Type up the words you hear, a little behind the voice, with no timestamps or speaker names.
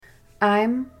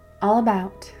I'm all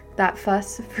about that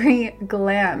fuss-free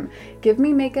glam. Give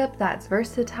me makeup that's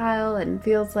versatile and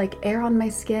feels like air on my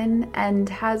skin and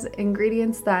has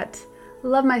ingredients that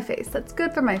love my face, that's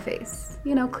good for my face.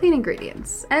 You know, clean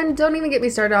ingredients. And don't even get me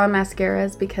started on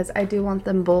mascaras because I do want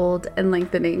them bold and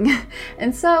lengthening.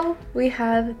 And so we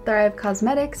have Thrive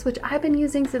Causemetics, which I've been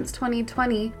using since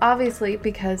 2020, obviously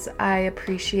because I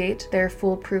appreciate their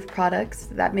foolproof products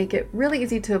that make it really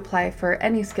easy to apply for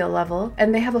any skill level.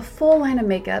 And they have a full line of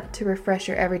makeup to refresh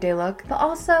your everyday look, but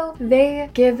also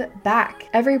they give back.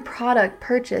 Every product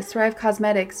purchased, Thrive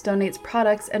Causemetics donates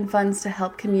products and funds to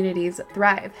help communities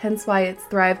thrive, hence why it's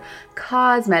Thrive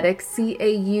Causemetics,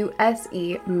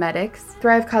 C-A-U-S-E Medics.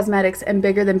 Thrive Causemetics and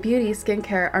Bigger Than Beauty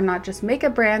skincare are not just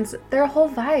makeup brands, they're a whole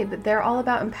vibe. They're all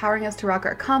about empowering us to rock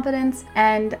our confidence,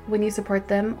 and when you support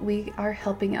them, we are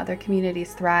helping other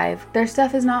communities thrive. Their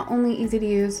stuff is not only easy to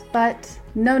use, but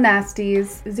no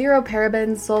nasties, zero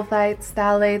parabens, sulfites,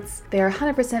 phthalates. They are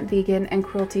 100% vegan and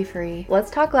cruelty-free.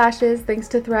 Let's talk lashes. Thanks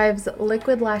to Thrive's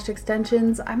liquid lash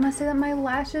extensions, I must say that my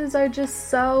lashes are just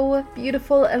so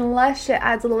beautiful and lush. It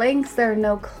adds lengths, there are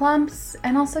no clumps,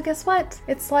 and also guess what?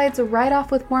 It slides right off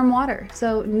with warm water,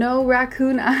 so no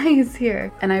raccoon eyes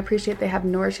here. And I appreciate they have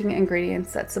nourishing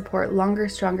ingredients that support longer,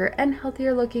 stronger, and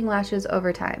healthier looking lashes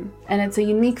over time. And it's a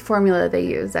unique formula they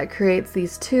use that creates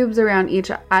these tubes around each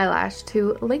eyelash to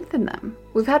lengthen them.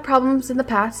 We've had problems in the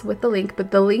past with the link,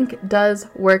 but the link does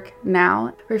work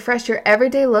now. Refresh your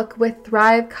everyday look with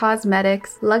Thrive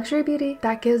Causemetics, luxury beauty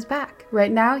that gives back.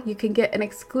 Right now, you can get an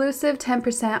exclusive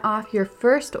 10% off your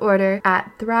first order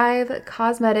at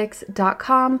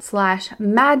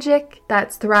thrivecausemetics.com/magic.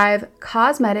 That's Thrive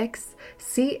Causemetics,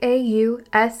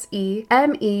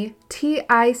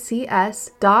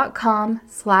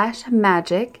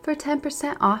 CAUSEMETICS.com/magic for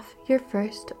 10% off your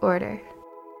first order.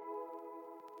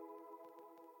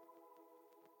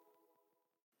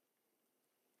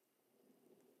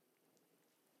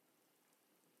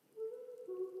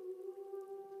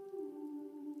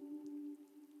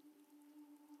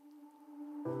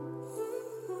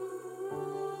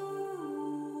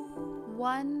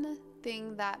 One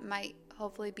thing that might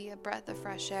hopefully be a breath of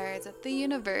fresh air is that the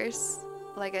universe,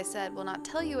 like I said, will not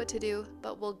tell you what to do,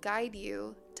 but will guide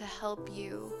you to help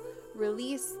you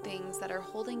release things that are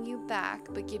holding you back,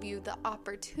 but give you the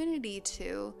opportunity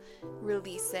to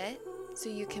release it so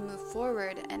you can move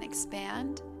forward and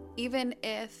expand, even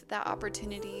if that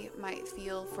opportunity might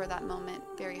feel for that moment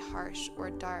very harsh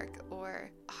or dark or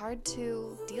hard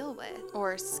to deal with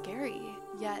or scary.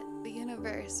 Yet the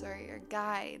universe or your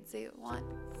guides, they want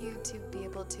you to be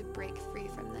able to break free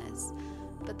from this,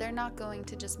 but they're not going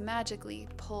to just magically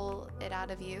pull it out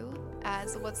of you,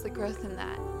 as what's the growth in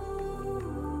that?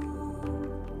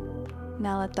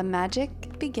 Now let the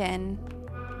magic begin.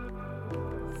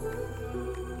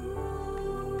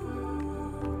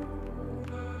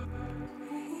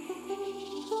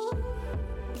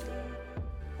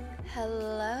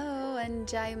 Hello and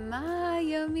Jaima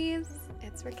Yomis,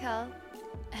 it's Raquel,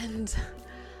 and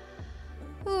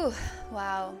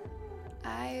wow,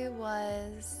 I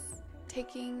was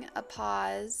taking a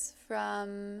pause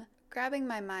from grabbing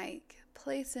my mic,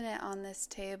 placing it on this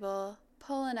table,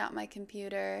 pulling out my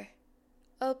computer,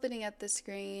 opening up the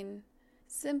screen,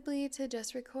 simply to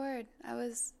just record. I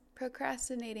was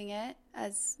procrastinating it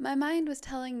as my mind was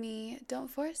telling me, don't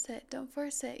force it,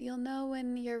 you'll know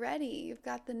when you're ready, you've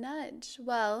got the nudge.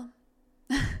 Well,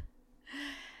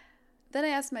 then I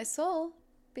asked my soul,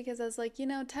 because I was like,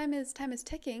 time is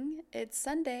ticking. It's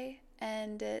Sunday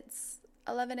and it's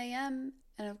 11 a.m.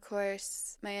 And of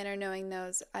course, my inner knowing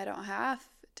knows I don't have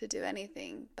to do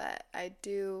anything, but I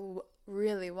do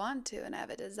really want to, and I have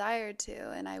a desire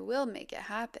to, and I will make it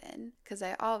happen, because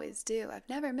I always do. I've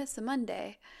never missed a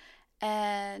Monday,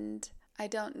 and I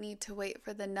don't need to wait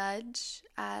for the nudge,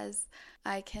 as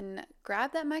I can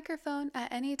grab that microphone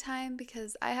at any time,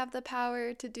 because I have the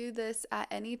power to do this at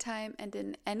any time and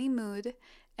in any mood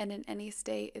and in any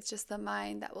state. It's just the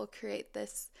mind that will create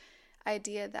this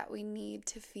idea that we need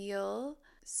to feel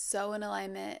so in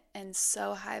alignment and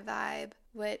so high vibe,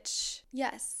 which,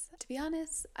 yes, to be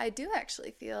honest, I do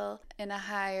actually feel in a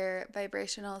higher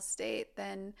vibrational state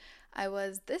than I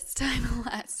was this time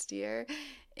last year.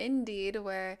 Indeed,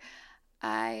 where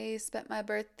I spent my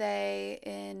birthday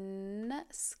in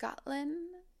Scotland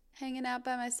hanging out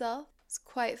by myself. It's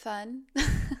quite fun.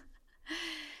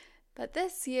 But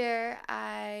this year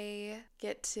I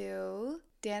get to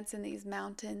dance in these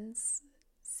mountains,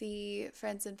 see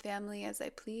friends and family as I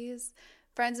please.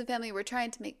 Friends and family were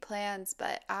trying to make plans,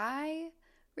 but I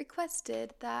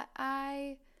requested that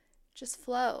I just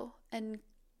flow and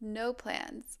no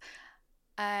plans.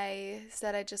 I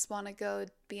said I just want to go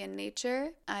be in nature.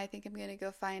 I think I'm going to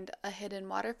go find a hidden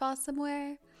waterfall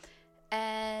somewhere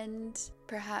and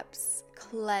perhaps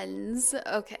cleanse.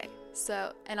 Okay,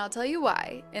 so, and I'll tell you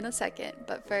why in a second,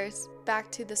 but first,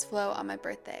 back to this flow on my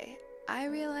birthday. I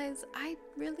realize I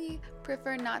really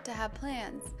prefer not to have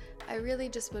plans. I really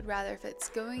just would rather, if it's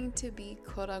going to be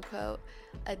quote unquote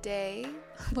a day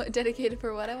dedicated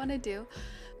for what I want to do,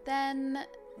 then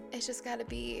it's just got to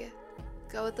be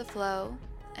go with the flow,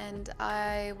 and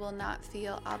I will not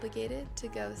feel obligated to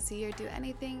go see or do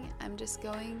anything. I'm just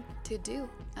going to do.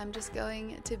 I'm just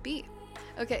going to be.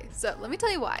 Okay, so let me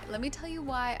tell you why. Let me tell you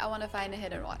why I want to find a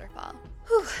hidden waterfall.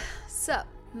 Whew. So,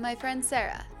 my friend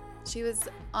Sarah, she was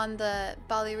on the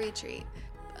Bali retreat,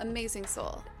 amazing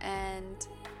soul, and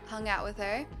hung out with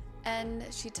her. And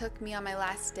she took me on my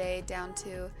last day down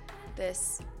to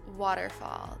this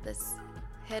waterfall, this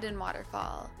hidden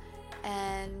waterfall.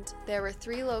 And there were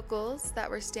 3 locals that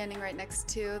were standing right next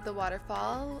to the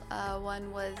waterfall.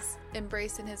 One was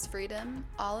embracing his freedom,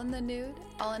 all in the nude,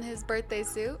 all in his birthday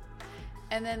suit.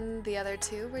 And then the other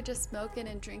 2 were just smoking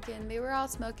and drinking. They were all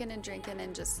smoking and drinking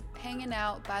and just hanging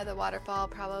out by the waterfall,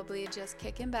 probably just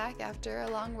kicking back after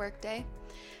a long work day.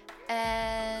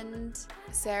 And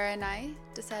Sarah and I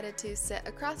decided to sit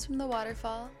across from the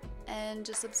waterfall and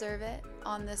just observe it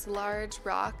on this large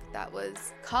rock that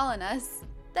was calling us.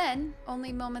 Then,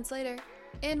 only moments later,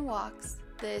 in walks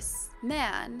this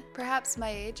man, perhaps my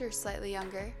age or slightly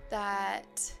younger,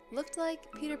 that looked like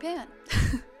Peter Pan.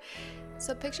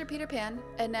 So picture Peter Pan,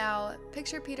 and now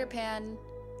picture Peter Pan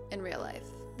in real life.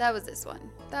 That was this one.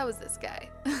 That was this guy.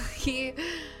 He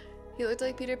looked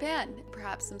like Peter Pan,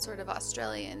 perhaps some sort of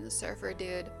Australian surfer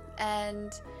dude.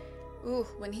 And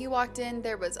when he walked in,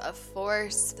 there was a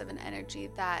force of an energy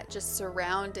that just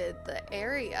surrounded the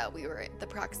area we were in, the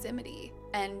proximity.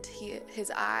 And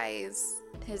his eyes,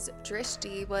 his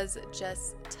drishti was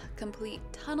just complete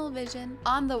tunnel vision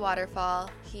on the waterfall.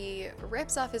 He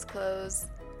rips off his clothes,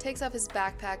 takes off his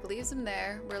backpack, leaves him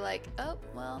there. We're like, oh,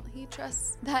 well, he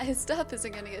trusts that his stuff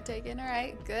isn't going to get taken. All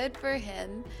right, good for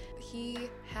him. He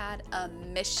had a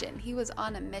mission. He was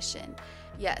on a mission.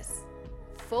 Yes,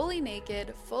 fully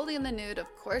naked, fully in the nude.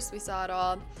 Of course, we saw it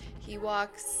all. He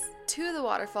walks to the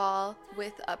waterfall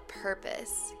with a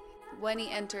purpose. When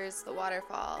he enters the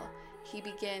waterfall, he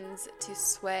begins to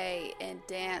sway and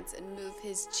dance and move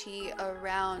his chi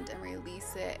around and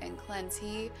release it and cleanse.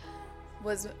 He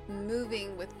was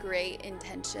moving with great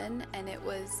intention, and it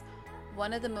was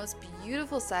one of the most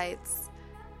beautiful sights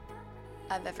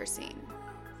I've ever seen,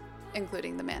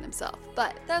 including the man himself.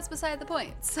 But that's beside the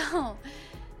point. So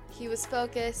he was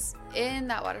focused in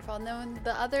that waterfall. Then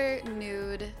the other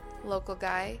nude local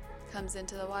guy comes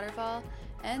into the waterfall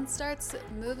and starts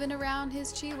moving around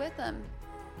his chi with him.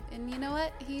 And you know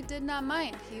what? He did not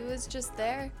mind. He was just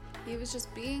there. He was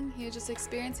just being. He was just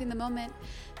experiencing the moment.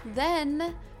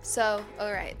 Then,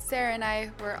 alright, Sarah and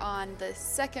I were on the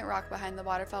second rock behind the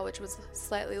waterfall, which was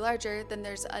slightly larger. Then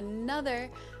there's another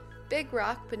big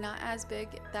rock, but not as big,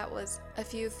 that was a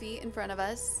few feet in front of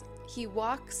us. He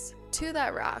walks to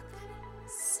that rock,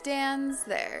 stands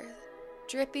there,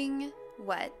 dripping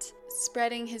wet,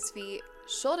 spreading his feet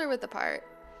shoulder width apart,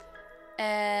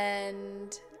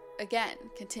 and again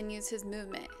continues his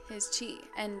movement, his chi,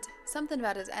 and something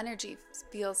about his energy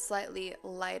feels slightly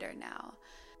lighter now.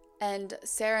 And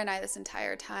Sarah and I, this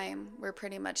entire time, were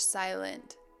pretty much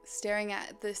silent, staring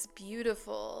at this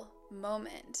beautiful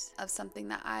moment of something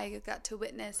that I got to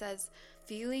witness as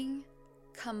feeling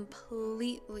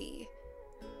completely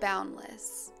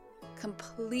boundless,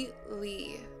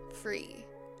 completely free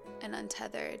and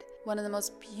untethered. One of the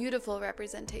most beautiful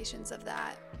representations of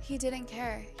that. He didn't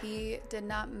care. He did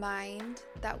not mind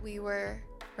that we were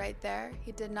right there.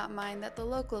 He did not mind that the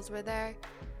locals were there.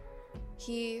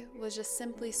 He was just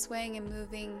simply swaying and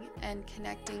moving and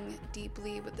connecting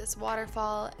deeply with this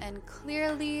waterfall and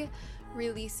clearly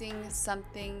releasing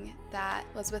something that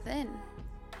was within.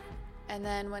 And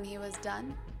then when he was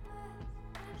done,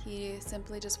 he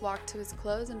simply just walked to his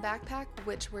clothes and backpack,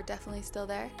 which were definitely still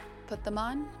there, put them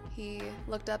on. He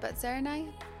looked up at Sarah and I,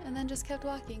 and then just kept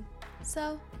walking.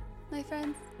 So, my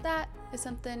friends, that is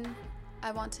something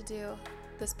I want to do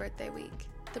this birthday week.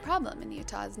 The problem in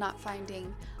Utah is not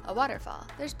finding a waterfall.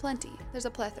 There's plenty. There's a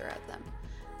plethora of them.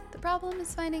 The problem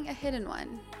is finding a hidden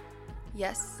one.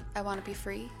 Yes, I want to be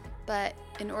free, but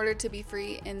in order to be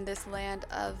free in this land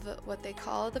of what they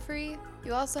call the free,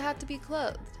 you also have to be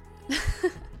clothed.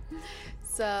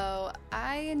 So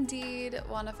I indeed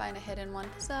want to find a hidden one.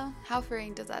 So how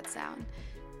freeing does that sound?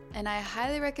 And I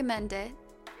highly recommend it.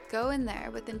 Go in there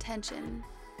with intention,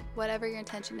 whatever your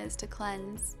intention is to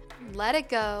cleanse. Let it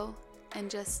go. and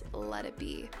just let it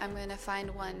be. I'm going to find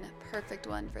one perfect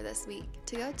one for this week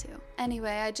to go to.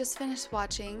 Anyway, I just finished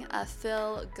watching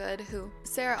Phil Good, who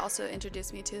Sarah also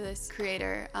introduced me to this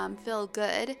creator, Phil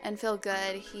Good. And Phil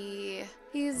Good, he's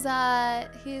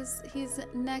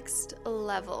next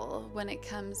level when it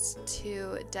comes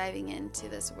to diving into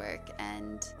this work,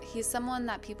 and he's someone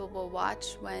that people will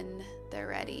watch when they're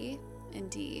ready.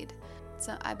 Indeed.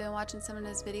 So I've been watching some of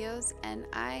his videos, and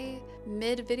I,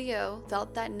 mid-video,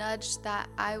 felt that nudge that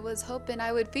I was hoping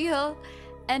I would feel,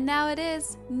 and now it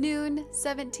is noon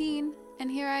 17, and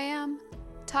here I am,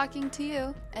 talking to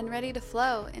you, and ready to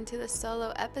flow into the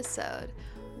solo episode,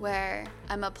 where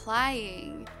I'm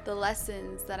applying the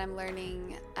lessons that I'm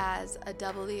learning as a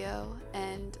double Leo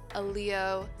and a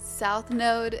Leo South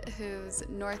Node, whose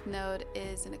North Node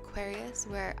is an Aquarius,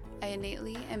 where I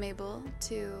innately am able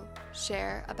to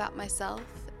share about myself,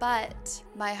 but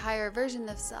my higher version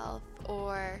of self,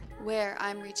 or where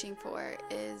I'm reaching for,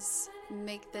 is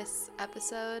make this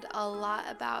episode a lot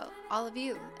about all of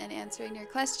you and answering your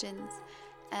questions.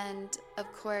 And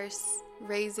of course,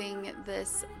 raising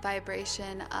this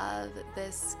vibration of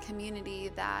this community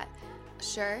that,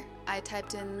 sure, I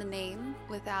typed in the name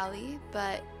with Ali,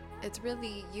 but it's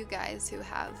really you guys who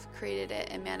have created it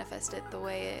and manifested the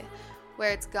way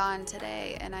where it's gone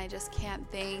today, and I just can't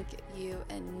thank you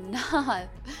enough.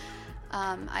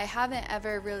 I haven't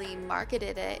ever really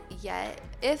marketed it yet.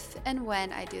 If and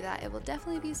when I do that, it will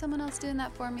definitely be someone else doing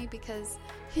that for me, because,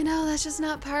 that's just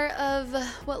not part of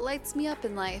what lights me up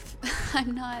in life.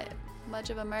 I'm not much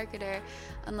of a marketer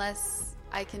unless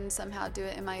I can somehow do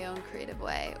it in my own creative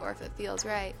way, or if it feels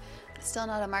right. Still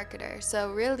not a marketer.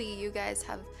 So really, you guys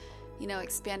have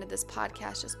expanded this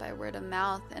podcast just by word of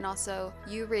mouth, and also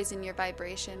you raising your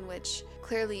vibration, which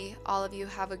clearly all of you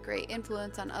have a great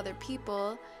influence on other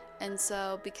people. And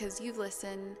so because you've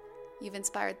listened, you've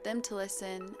inspired them to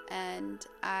listen, and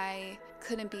I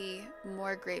couldn't be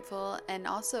more grateful and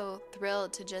also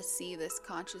thrilled to just see this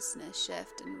consciousness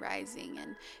shift and rising,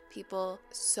 and people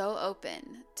so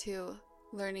open to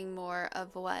learning more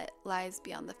of what lies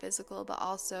beyond the physical, but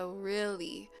also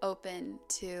really open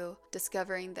to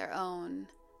discovering their own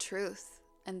truth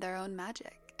and their own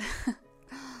magic.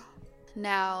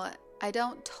 Now, I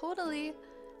don't totally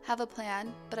have a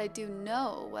plan, but I do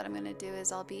know what I'm going to do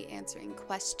is I'll be answering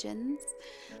questions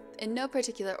in no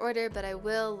particular order, but I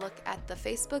will look at the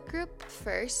Facebook group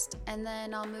first, and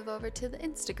then I'll move over to the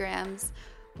Instagrams,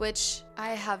 which I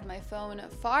have my phone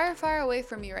far, far away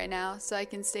from me right now so I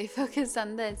can stay focused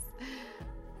on this.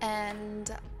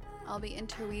 And I'll be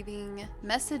interweaving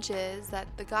messages that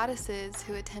the goddesses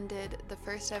who attended the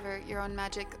first ever Your Own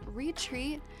Magic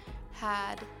retreat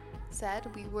had said.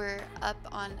 We were up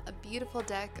on a beautiful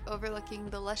deck overlooking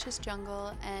the luscious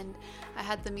jungle, and I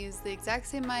had them use the exact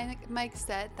same mic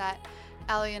set that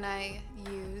Ali and I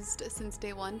used since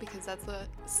day one, because that's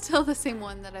still the same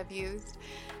one that I've used.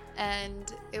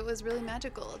 And it was really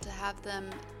magical to have them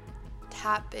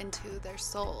tap into their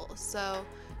soul. So,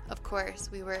 of course,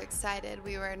 we were excited.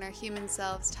 We were in our human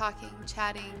selves, talking,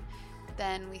 chatting.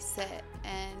 Then we sit,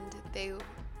 and they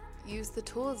use the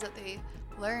tools that they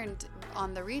learned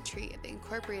on the retreat. They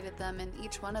incorporated them, and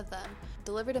each one of them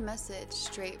delivered a message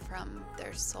straight from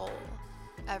their soul.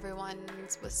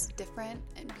 Everyone's was different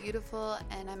and beautiful,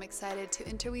 and I'm excited to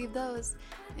interweave those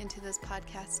into this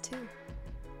podcast too.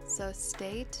 So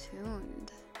stay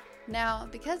tuned. Now,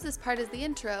 because this part is the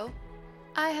intro,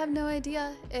 I have no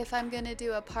idea if I'm going to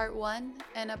do a part 1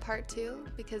 and a part 2,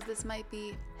 because this might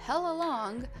be hella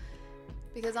long.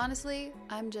 Because honestly,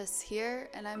 I'm just here,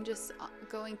 and I'm just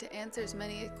going to answer as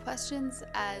many questions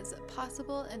as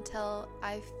possible until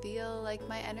I feel like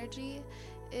my energy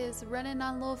is running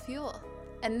on low fuel.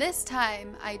 And this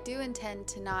time, I do intend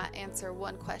to not answer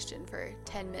one question for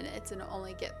 10 minutes and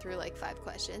only get through like 5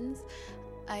 questions.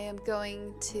 I am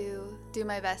going to do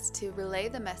my best to relay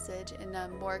the message in a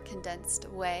more condensed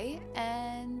way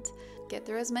and get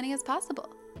through as many as possible.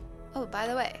 Oh, by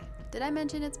the way, did I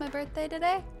mention it's my birthday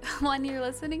today when you're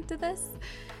listening to this?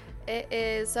 It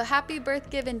is, so happy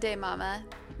birth-giving day, Mama.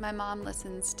 My mom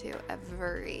listens to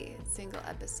every single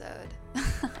episode.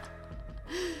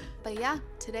 But yeah,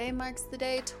 today marks the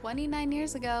day 29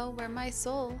 years ago where my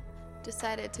soul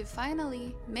decided to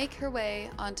finally make her way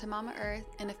onto Mama Earth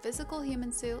in a physical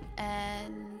human suit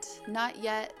and not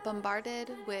yet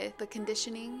bombarded with the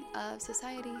conditioning of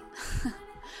society,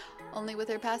 only with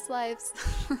her past lives.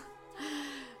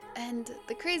 And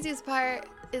the craziest part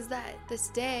is that this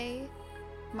day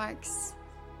marks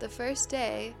the first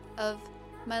day of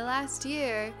my last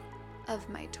year of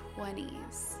my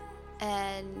 20s.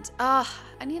 And I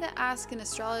need to ask an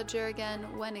astrologer again,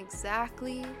 when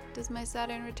exactly does my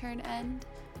Saturn return end?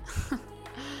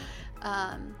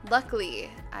 Luckily,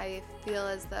 I feel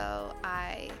as though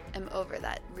I am over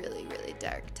that really, really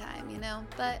dark time, you know?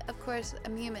 But of course,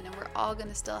 I'm human and we're all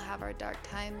gonna still have our dark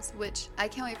times, which I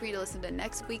can't wait for you to listen to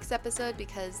next week's episode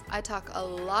because I talk a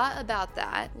lot about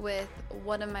that with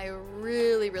one of my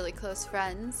really, really close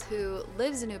friends who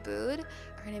lives in Ubud.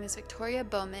 Her name is Victoria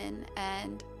Bowman,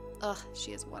 and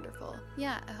she is wonderful.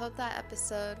 Yeah, I hope that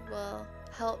episode will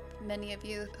help many of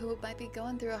you who might be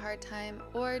going through a hard time,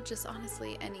 or just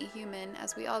honestly any human,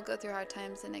 as we all go through hard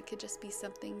times, and it could just be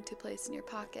something to place in your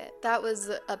pocket. That was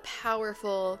a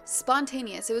powerful,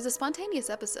 spontaneous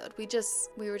episode.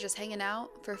 We were just hanging out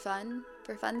for fun,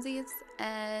 for funsies,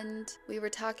 and we were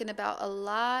talking about a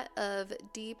lot of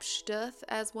deep stuff,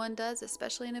 as one does,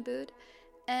 especially in Ubud,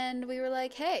 and we were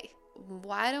like, hey,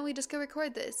 why don't we just go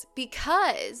record this?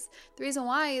 Because the reason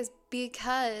why is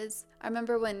because I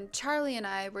remember when Charlie and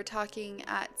I were talking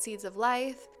at Seeds of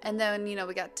Life, and then,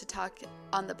 we got to talk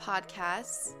on the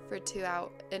podcast for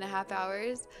 2.5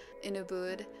 hours in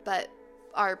Ubud. But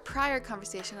our prior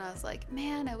conversation, I was like,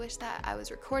 man, I wish that I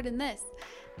was recording this.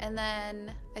 And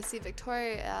then I see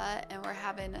Victoria, and we're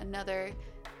having another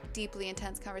deeply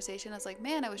intense conversation. I was like,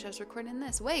 man, I wish I was recording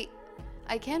this. Wait,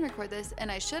 I can record this,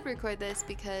 and I should record this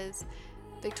because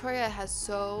Victoria has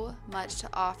so much to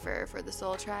offer for the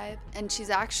Soul Tribe, and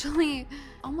she's actually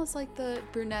almost like the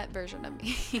brunette version of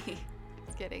me.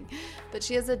 Just kidding. But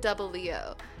she has a double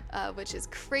Leo, which is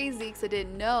crazy because I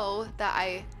didn't know that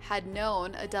I had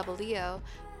known a double Leo,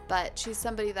 but she's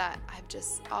somebody that I've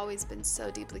just always been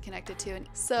so deeply connected to, and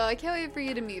so I can't wait for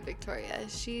you to meet Victoria.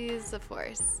 She's a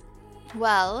force.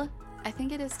 Well, I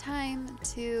think it is time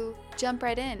to jump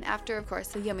right in after, of course,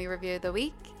 the Yummy Review of the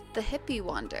Week. The Hippie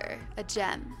Wander, a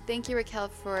gem. Thank you, Raquel,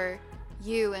 for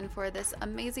you and for this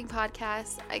amazing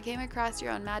podcast. I came across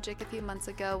Your Own Magic a few months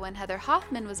ago when Heather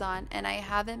Hoffman was on, and I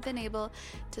haven't been able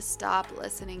to stop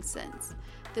listening since.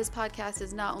 This podcast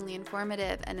is not only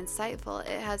informative and insightful,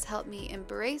 it has helped me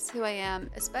embrace who I am,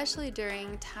 especially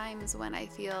during times when I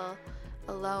feel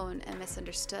alone and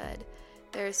misunderstood.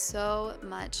 There's so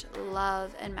much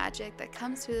love and magic that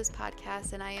comes through this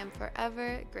podcast, and I am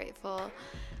forever grateful.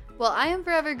 Well, I am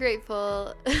forever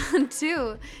grateful,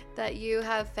 too, that you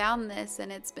have found this and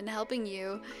it's been helping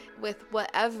you with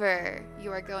whatever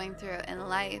you are going through in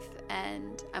life.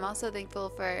 And I'm also thankful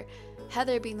for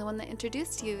Heather being the one that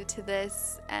introduced you to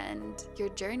this and your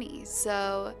journey.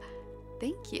 So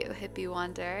thank you, Hippie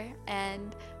Wander.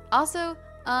 And also,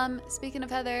 speaking of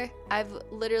Heather, I've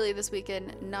literally this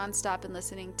weekend nonstop been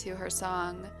listening to her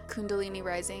song Kundalini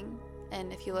Rising.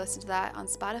 And if you listen to that on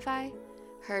Spotify,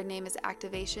 her name is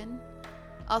Activation.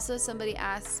 Also, somebody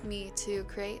asked me to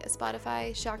create a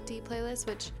Spotify Shakti playlist,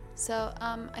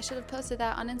 I should have posted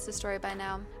that on Insta story by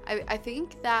now. I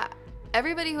think that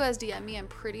everybody who has DM'd me, I'm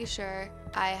pretty sure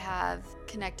I have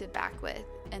connected back with.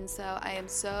 And so I am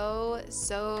so,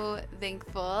 so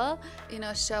thankful,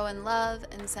 showing love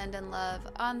and sending love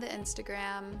on the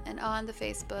Instagram and on the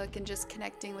Facebook and just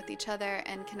connecting with each other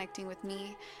and connecting with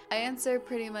me. I answer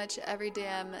pretty much every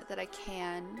DM that I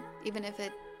can, even if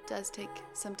it does take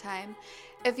some time.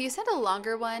 If you send a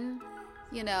longer one,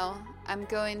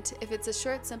 if it's a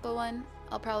short, simple one,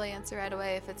 I'll probably answer right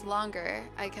away. If it's longer,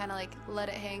 I kind of let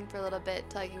it hang for a little bit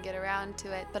till I can get around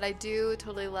to it. But I do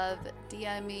totally love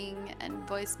DMing and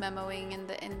voice memoing and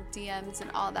DMs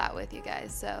and all that with you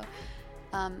guys. So,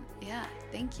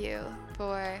 thank you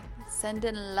for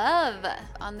sending love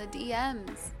on the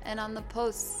DMs and on the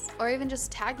posts, or even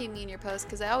just tagging me in your posts,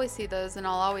 because I always see those and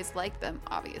I'll always like them,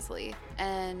 obviously.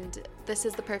 And this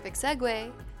is the perfect segue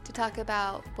to talk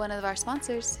about one of our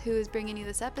sponsors who is bringing you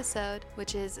this episode,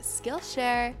 which is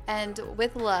Skillshare. And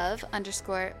With Love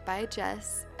 _ by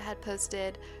Jess had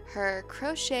posted her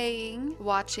crocheting,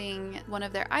 watching one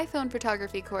of their iPhone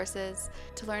photography courses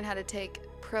to learn how to take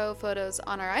pro photos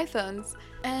on our iPhones.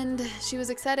 And she was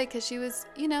excited because she was,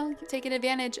 taking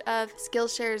advantage of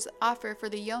Skillshare's offer for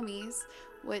the Yomis,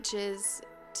 which is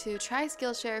to try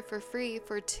Skillshare for free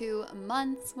for 2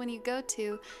 months when you go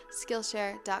to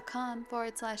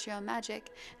Skillshare.com/yourownmagic.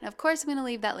 And of course, I'm going to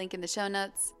leave that link in the show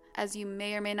notes. As you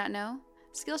may or may not know,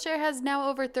 Skillshare has now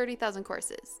over 30,000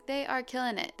 courses. They are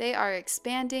killing it. They are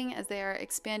expanding as they are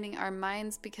expanding our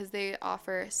minds because they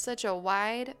offer such a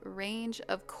wide range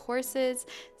of courses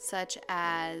such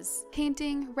as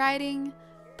painting, writing,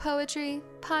 poetry,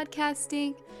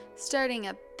 podcasting, starting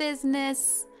a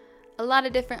business, a lot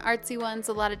of different artsy ones,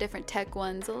 a lot of different tech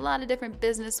ones, a lot of different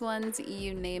business ones,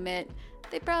 you name it.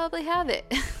 They probably have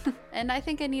it. And I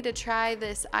think I need to try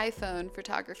this iPhone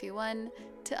photography one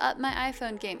to up my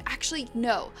iPhone game. Actually,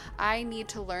 no, I need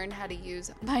to learn how to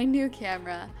use my new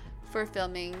camera for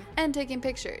filming and taking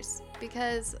pictures,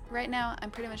 because right now I'm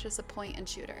pretty much just a point and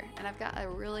shooter, and I've got a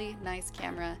really nice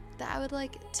camera that I would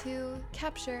like to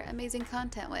capture amazing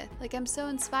content with. Like, I'm so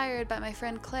inspired by my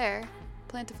friend Claire,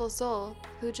 Plentiful Soul,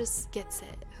 who just gets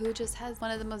it, who just has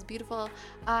one of the most beautiful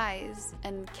eyes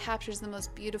and captures the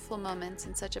most beautiful moments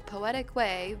in such a poetic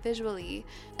way, visually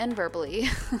and verbally.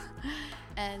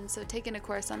 And so taking a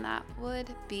course on that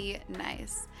would be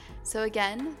nice. So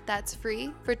again, that's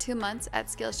free for 2 months at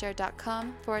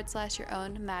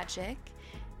Skillshare.com/your-own-magic.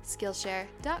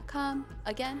 Skillshare.com.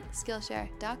 Again,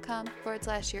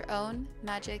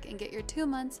 Skillshare.com/your-own-magic, and get your 2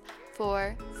 months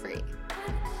for free.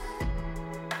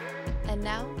 And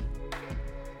now,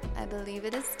 I believe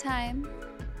it is time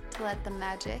to let the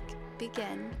magic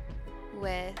begin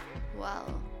with,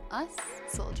 well, us,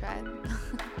 Soul Tribe.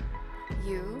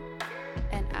 You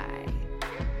and I.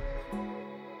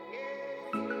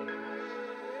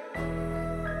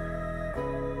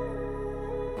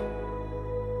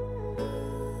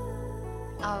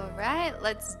 All right,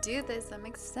 let's do this. I'm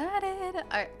excited.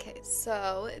 Okay,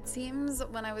 so it seems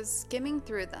when I was skimming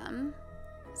through them,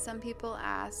 some people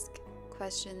ask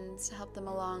questions to help them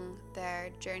along their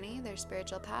journey, their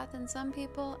spiritual path, and some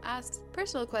people ask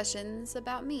personal questions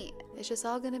about me. It's just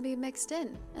all going to be mixed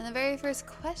in. And the very first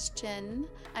question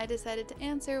I decided to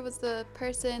answer was the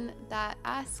person that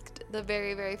asked the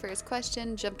very, very first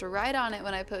question, jumped right on it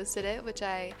when I posted it, which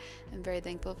I am very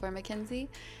thankful for, Mackenzie.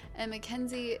 And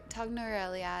Mackenzie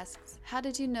Tognorelli asks, how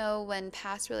did you know when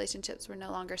past relationships were no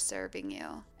longer serving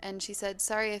you? And she said,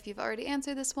 sorry if you've already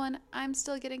answered this one, I'm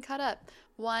still getting caught up.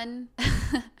 One,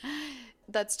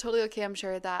 that's totally okay. I'm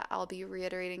sure that I'll be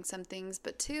reiterating some things.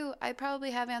 But two, I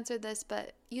probably have answered this,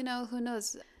 but you know, who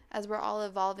knows? As we're all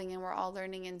evolving and we're all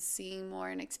learning and seeing more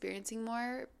and experiencing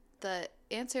more, the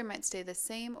answer might stay the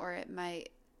same, or it might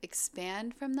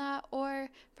expand from that, or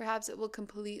perhaps it will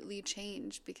completely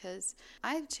change because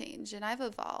I've changed and I've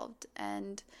evolved.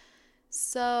 And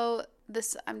so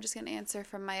this, I'm just going to answer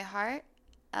from my heart.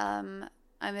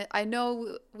 I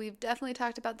know we've definitely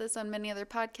talked about this on many other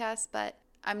podcasts, but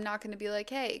I'm not going to be like,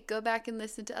 hey, go back and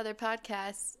listen to other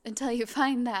podcasts until you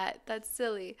find that. That's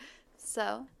silly.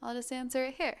 So I'll just answer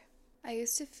it here. I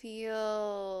used to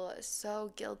feel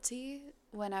so guilty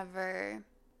whenever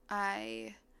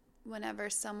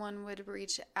someone would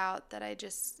reach out that I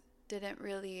just didn't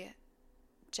really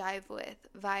vibe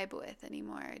with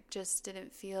anymore. It just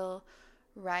didn't feel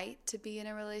right to be in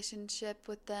a relationship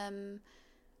with them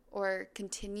or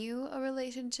continue a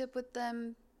relationship with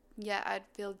them. Yet I'd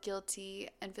feel guilty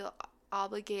and feel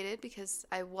obligated because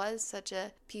I was such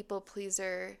a people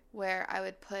pleaser where I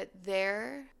would put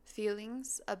their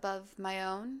feelings above my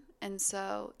own. And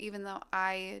so even though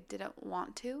I didn't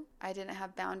want to, I didn't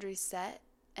have boundaries set,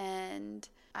 and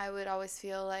I would always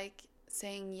feel like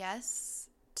saying yes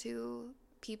to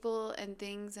people and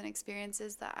things and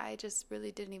experiences that I just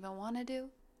really didn't even want to do.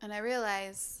 And I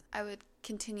realized I would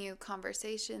continue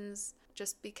conversations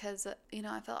just because,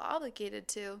 I felt obligated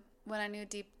to, when I knew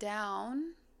deep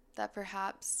down that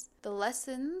perhaps the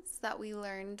lessons that we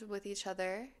learned with each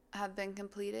other have been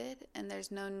completed and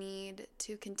there's no need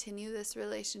to continue this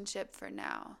relationship for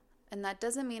now. And that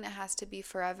doesn't mean it has to be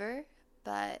forever,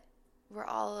 but we're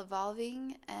all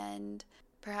evolving, and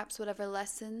perhaps whatever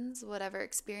lessons, whatever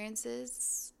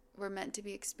experiences were meant to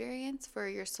be experienced for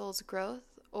your soul's growth,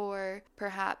 or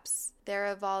perhaps they're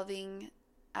evolving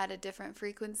at a different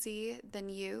frequency than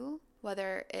you,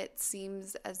 whether it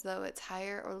seems as though it's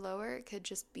higher or lower, it could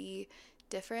just be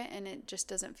different and it just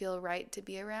doesn't feel right to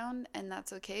be around, and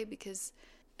that's okay, because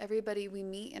everybody we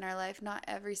meet in our life, not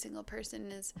every single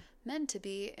person is meant to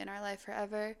be in our life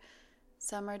forever.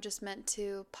 Some are just meant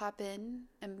to pop in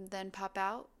and then pop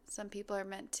out. Some people are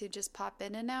meant to just pop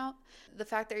in and out. The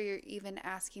fact that you're even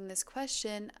asking this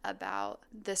question about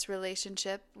this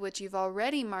relationship, which you've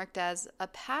already marked as a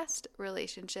past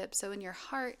relationship, so in your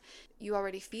heart, you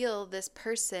already feel this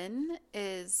person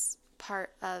is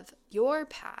part of your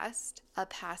past, a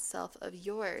past self of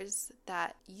yours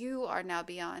that you are now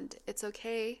beyond. It's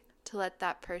okay to let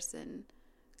that person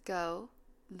go.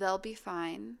 They'll be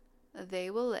fine. They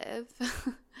will live.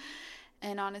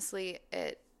 And honestly,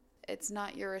 it's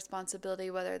not your responsibility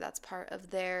whether that's part of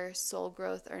their soul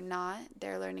growth or not,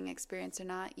 their learning experience or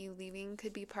not. You leaving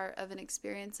could be part of an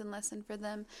experience and lesson for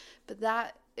them, but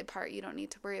that part you don't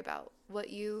need to worry about. What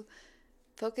you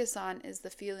focus on is the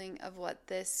feeling of what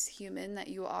this human that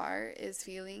you are is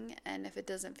feeling, and if it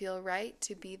doesn't feel right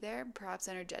to be there, perhaps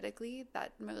energetically,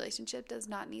 that relationship does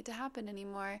not need to happen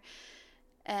anymore.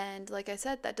 And like I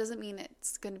said, that doesn't mean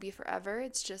it's going to be forever.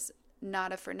 It's just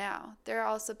not a for now. There are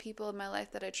also people in my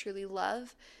life that I truly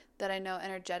love that I know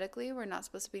energetically we're not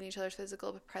supposed to be in each other's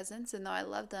physical presence, and though I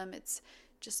love them, it's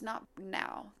just not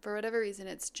now. For whatever reason,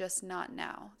 it's just not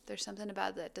now. There's something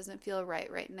about it that doesn't feel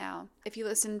right now. If you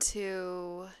listen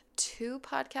to 2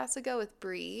 podcasts ago with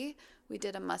Bree, we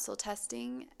did a muscle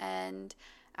testing, and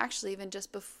actually even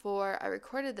just before I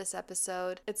recorded this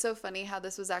episode, it's so funny how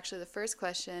this was actually the first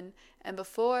question, and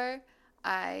before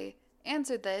I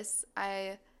answered this,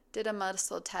 I did a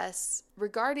muscle test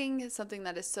regarding something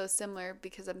that is so similar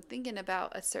because I'm thinking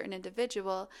about a certain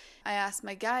individual. I asked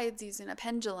my guides using a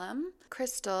pendulum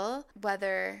crystal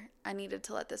whether I needed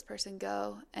to let this person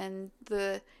go, and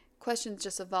the questions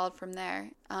just evolved from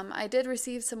there. I did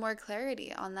receive some more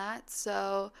clarity on that,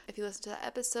 so if you listen to that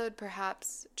episode,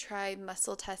 perhaps try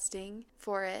muscle testing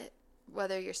for it,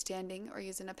 whether you're standing or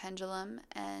using a pendulum,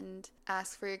 and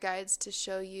ask for your guides to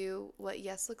show you what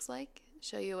yes looks like,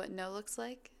 show you what no looks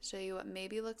like, show you what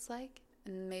maybe looks like,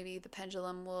 and maybe the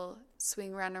pendulum will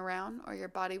swing round and around, or your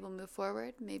body will move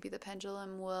forward. Maybe the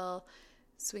pendulum will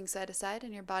swing side to side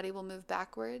and your body will move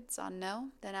backwards on no.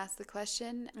 Then ask the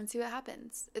question and see what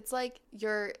happens. It's like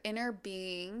your inner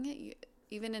being,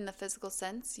 even in the physical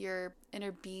sense, your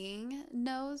inner being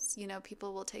knows.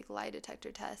 People will take lie detector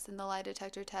tests, and the lie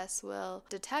detector tests will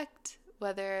detect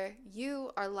whether you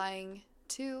are lying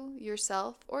to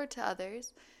yourself or to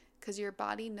others, because your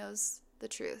body knows the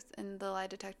truth, and the lie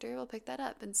detector will pick that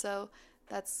up. And so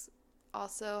that's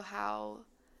also how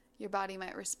your body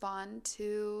might respond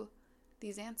to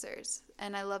these answers.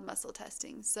 And I love muscle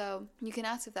testing. So you can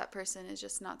ask if that person is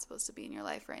just not supposed to be in your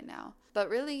life right now. But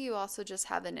really, you also just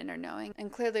have an inner knowing.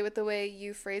 And clearly, with the way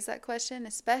you phrase that question,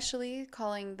 especially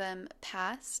calling them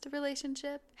past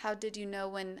relationship, how did you know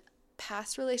when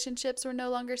past relationships were no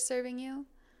longer serving you?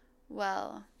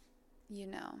 Well,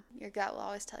 your gut will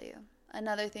always tell you.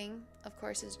 Another thing, of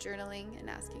course, is journaling and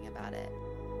asking about it.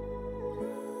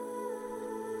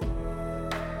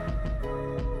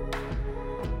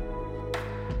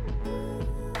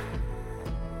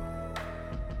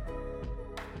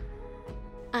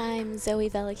 I'm Zoe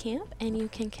Vellicamp, and you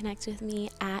can connect with me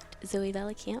at Zoe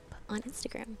Vellicamp on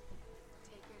Instagram.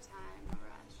 Take your time, no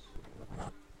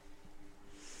rush.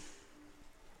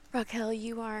 Raquel,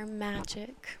 you are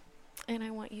magic, and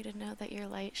I want you to know that your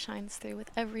light shines through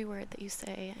with every word that you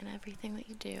say and everything that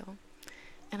you do.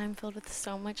 And I'm filled with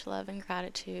so much love and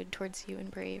gratitude towards you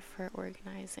and Brave for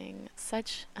organizing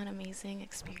such an amazing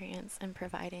experience and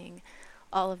providing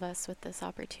all of us with this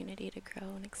opportunity to grow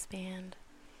and expand.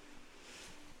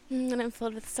 And I'm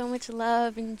filled with so much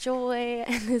love and joy,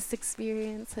 and this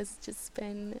experience has just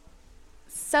been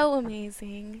so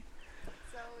amazing.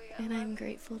 Zoe, and I'm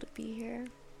grateful to be here.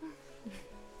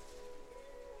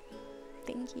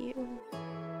 Thank you.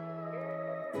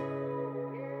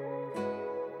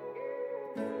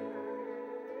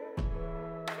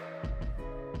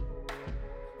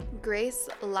 Grace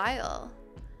Lyle.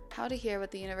 How to hear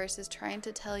what the universe is trying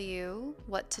to tell you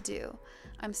what to do.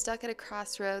 I'm stuck at a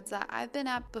crossroads that I've been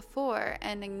at before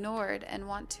and ignored, and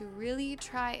want to really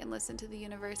try and listen to the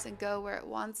universe and go where it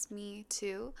wants me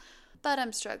to, but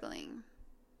I'm struggling.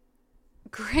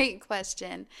 Great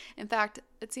question. In fact,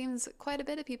 it seems quite a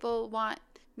bit of people want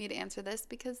me to answer this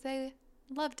because they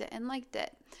loved it and liked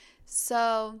it.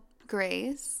 So,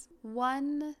 Grace,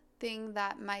 one thing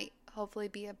that might hopefully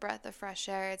be a breath of fresh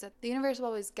air is that the universe will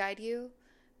always guide you,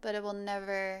 but it will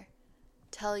never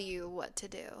tell you what to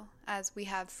do, as we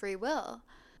have free will.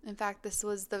 In fact, this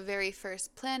was the very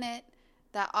first planet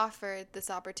that offered this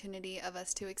opportunity of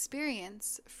us to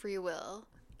experience free will,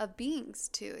 of beings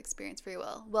to experience free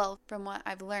will. Well, from what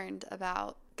I've learned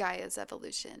about Gaia's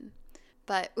evolution.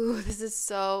 But, this is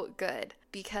so good,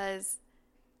 because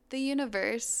the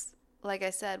universe, like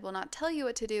I said, will not tell you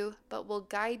what to do, but will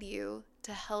guide you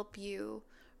to help you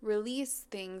release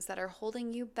things that are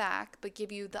holding you back, but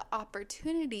give you the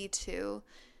opportunity to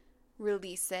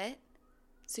release it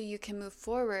so you can move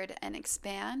forward and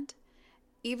expand,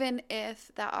 even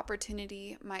if that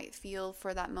opportunity might feel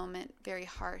for that moment very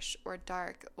harsh or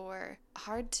dark or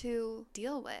hard to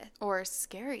deal with or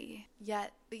scary.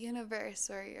 Yet the universe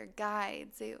or your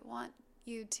guides, they want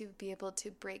you to be able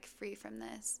to break free from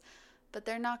this, but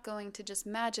they're not going to just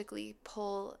magically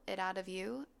pull it out of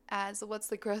you, as what's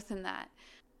the growth in that?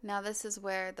 Now, this is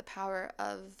where the power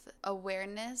of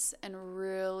awareness and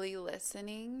really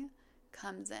listening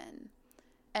comes in.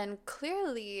 And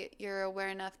clearly, you're aware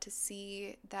enough to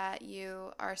see that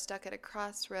you are stuck at a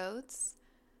crossroads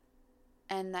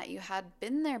and that you had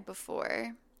been there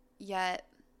before, yet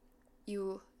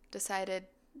you decided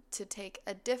to take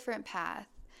a different path,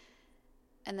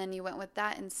 and then you went with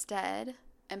that instead,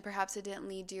 and perhaps it didn't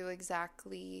lead you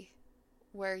exactly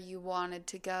where you wanted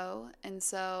to go. And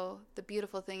so the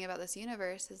beautiful thing about this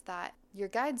universe is that your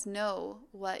guides know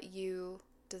what you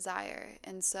desire.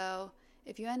 And so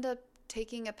if you end up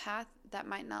taking a path that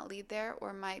might not lead there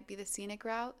or might be the scenic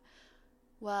route,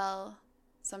 well,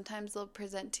 sometimes they'll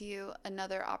present to you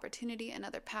another opportunity,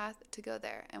 another path to go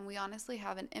there. And we honestly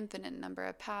have an infinite number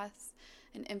of paths,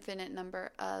 an infinite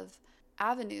number of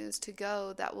avenues to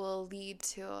go that will lead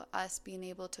to us being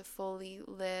able to fully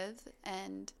live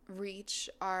and reach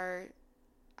our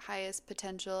highest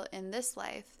potential in this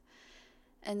life.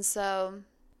 And so,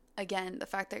 again, the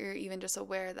fact that you're even just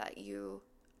aware that you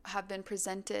have been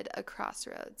presented a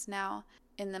crossroads. Now,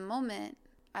 in the moment,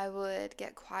 I would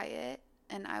get quiet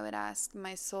and I would ask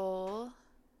my soul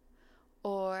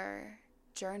or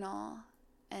journal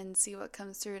and see what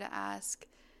comes through to ask,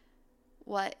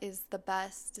 what is the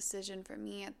best decision for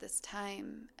me at this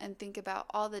time? And think about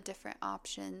all the different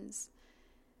options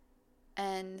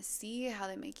and see how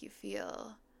they make you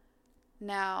feel.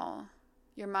 Now,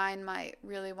 your mind might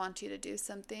really want you to do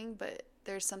something, but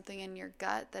there's something in your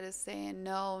gut that is saying,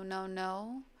 no, no,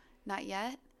 no, not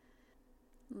yet.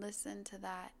 Listen to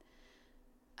that.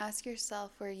 Ask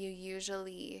yourself where you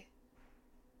usually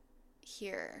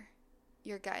hear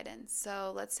your guidance.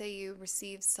 So let's say you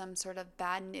receive some sort of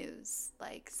bad news,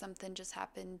 like something just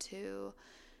happened to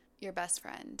your best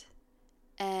friend,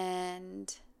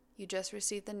 and you just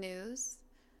received the news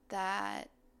that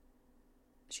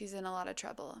she's in a lot of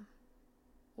trouble.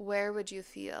 Where would you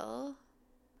feel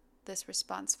this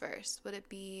response first? Would it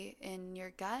be in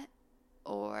your gut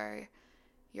or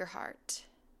your heart?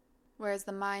 Whereas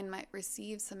the mind might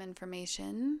receive some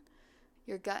information,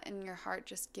 your gut and your heart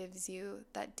just gives you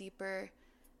that deeper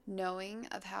knowing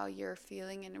of how you're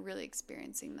feeling and really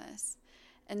experiencing this.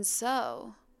 And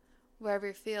so, wherever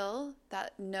you feel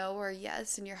that no or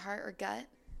yes in your heart or gut,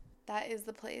 that is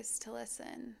the place to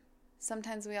listen.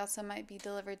 Sometimes we also might be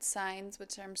delivered signs,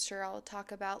 which I'm sure I'll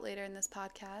talk about later in this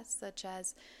podcast, such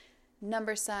as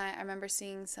number sign. I remember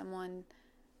seeing someone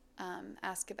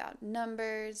ask about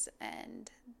numbers, and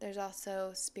there's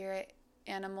also spirit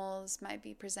animals might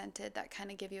be presented that kind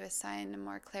of give you a sign and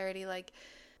more clarity. Like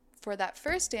for that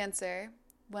first answer,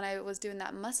 when I was doing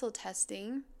that muscle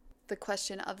testing, the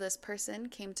question of this person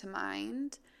came to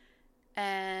mind,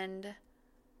 and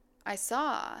I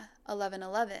saw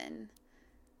 1111,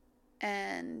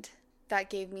 and that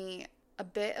gave me a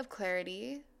bit of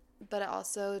clarity, but it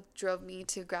also drove me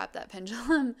to grab that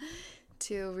pendulum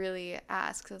to really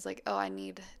ask. I was like, oh, I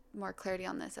need more clarity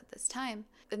on this at this time.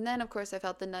 And then, of course, I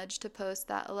felt the nudge to post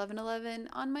that 1111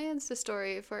 on my Insta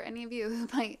story for any of you who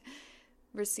might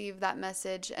receive that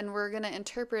message. And we're going to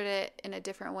interpret it in a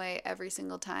different way every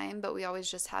single time, but we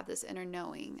always just have this inner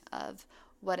knowing of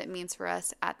what it means for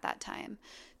us at that time.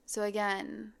 So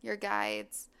again, your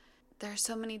guides, there are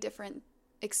so many different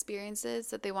experiences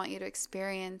that they want you to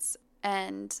experience.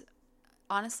 And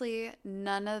honestly,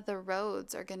 none of the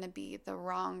roads are going to be the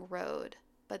wrong road,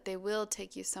 but they will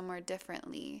take you somewhere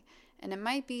differently. And it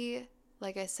might be,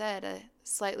 like I said, a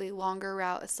slightly longer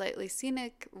route, a slightly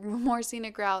more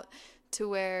scenic route to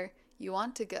where you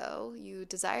want to go, you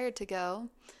desire to go.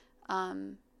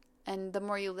 And the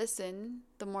more you listen,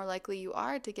 the more likely you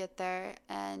are to get there.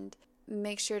 And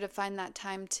make sure to find that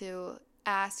time to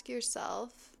ask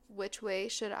yourself, which way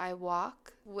should I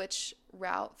walk? Which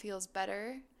route feels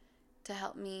better to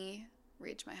help me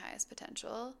reach my highest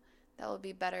potential? That will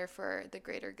be better for the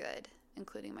greater good,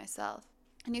 including myself.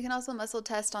 And you can also muscle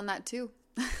test on that too.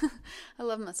 I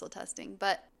love muscle testing,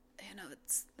 but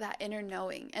it's that inner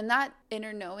knowing. And that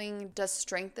inner knowing does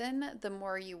strengthen the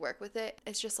more you work with it.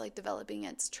 It's just like developing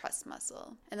its trust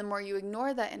muscle. And the more you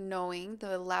ignore that inner knowing,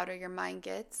 the louder your mind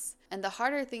gets. And the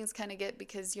harder things kind of get,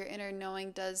 because your inner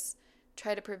knowing does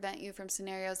try to prevent you from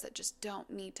scenarios that just don't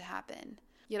need to happen.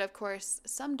 Yet, of course,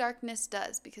 some darkness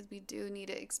does, because we do need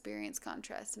to experience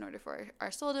contrast in order for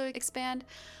our soul to expand.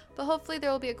 But hopefully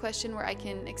there will be a question where I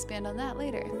can expand on that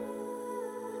later.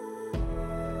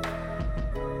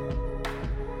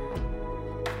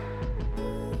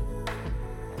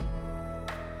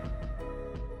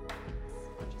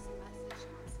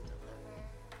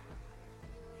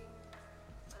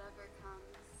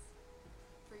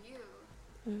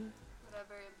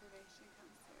 Whatever information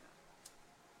comes through.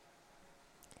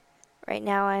 Right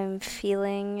now I'm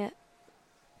feeling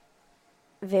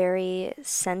very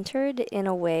centered in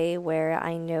a way where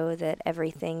I know that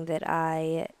everything that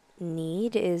I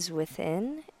need is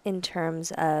within, in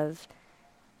terms of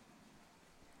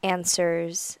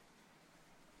answers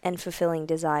and fulfilling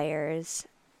desires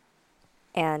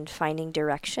and finding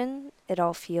direction. It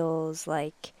all feels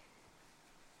like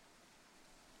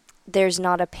there's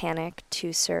not a panic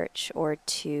to search or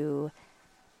to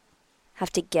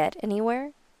have to get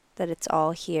anywhere, that it's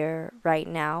all here right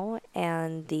now,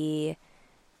 and the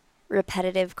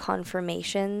repetitive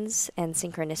confirmations and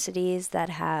synchronicities that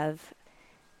have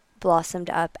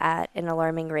blossomed up at an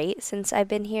alarming rate since I've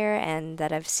been here, and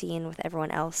that I've seen with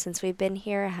everyone else since we've been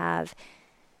here, have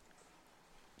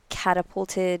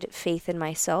catapulted faith in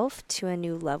myself to a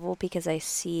new level, because I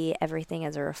see everything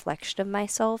as a reflection of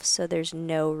myself, so there's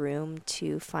no room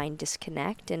to find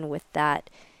disconnect. And with that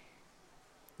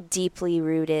deeply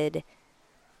rooted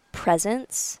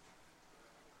presence,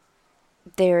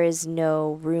 there is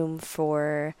no room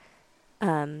for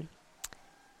panic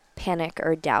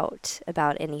or doubt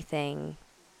about anything,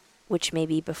 which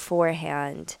maybe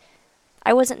beforehand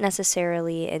I wasn't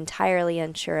necessarily entirely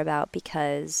unsure about,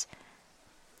 because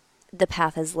the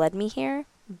path has led me here.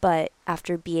 But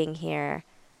after being here,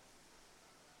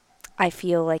 I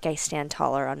feel like I stand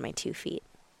taller on my 2 feet.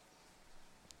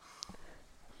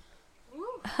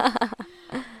 Wow.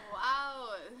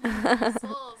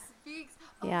 Soul speaks.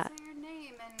 Yeah. Say your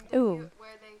name and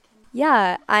where they can.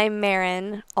 Yeah, I'm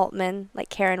Marin Altman, like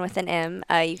Karen with an M.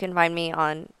 You can find me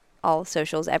on all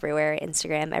socials everywhere,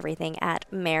 Instagram, everything, at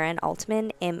Marin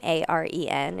Altman,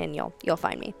 Maren, and you'll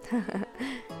find me.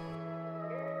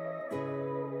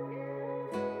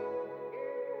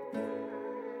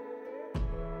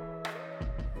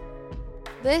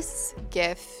 This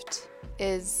gift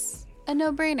is a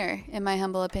no-brainer, in my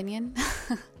humble opinion,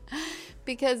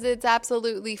 because it's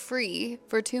absolutely free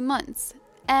for 2 months,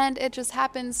 and it just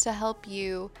happens to help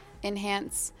you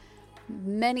enhance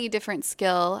many different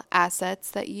skill assets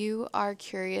that you are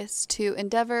curious to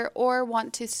endeavor or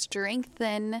want to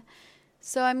strengthen.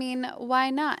 So, I mean, why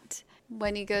not?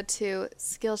 When you go to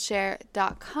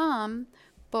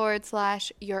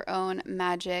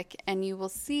Skillshare.com/your-own-magic, and you will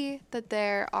see that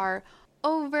there are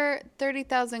over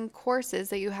 30,000 courses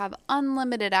that you have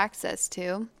unlimited access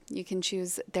to. You can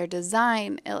choose their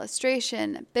design,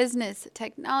 illustration, business,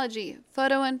 technology,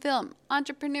 photo and film,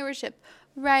 entrepreneurship,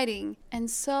 writing, and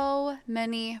so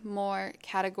many more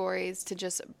categories to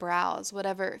just browse,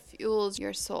 whatever fuels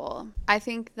your soul. I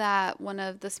think that one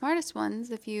of the smartest ones,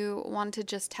 if you want to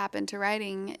just tap into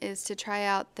writing, is to try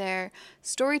out their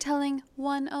Storytelling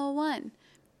 101.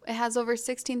 It has over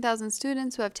 16,000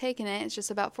 students who have taken it. It's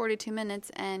just about 42 minutes,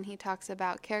 and he talks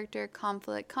about character,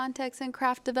 conflict, context, and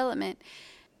craft development.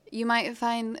 You might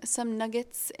find some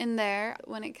nuggets in there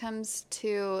when it comes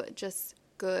to just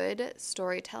good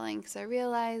storytelling, because I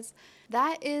realize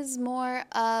that is more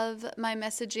of my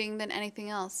messaging than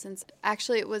anything else, since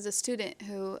actually it was a student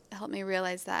who helped me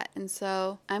realize that. And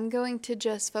so I'm going to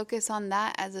just focus on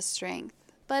that as a strength.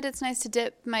 But it's nice to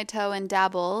dip my toe and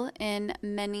dabble in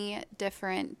many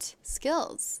different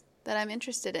skills that I'm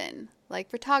interested in, like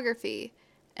photography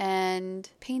and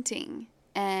painting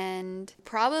and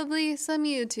probably some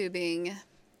YouTubing,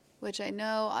 which I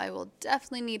know I will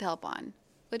definitely need help on,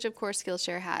 which of course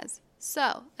Skillshare has.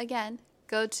 So again,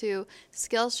 go to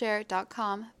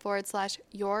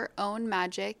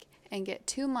Skillshare.com/your-own-magic and get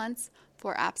 2 months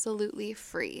for absolutely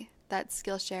free. That's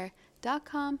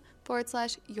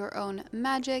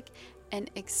Skillshare.com/your-own-magic and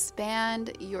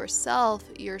expand yourself,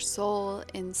 your soul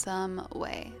in some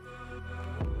way.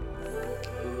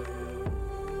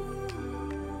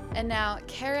 And now,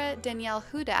 Kara Danielle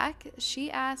Hudak, she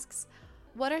asks,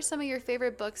 what are some of your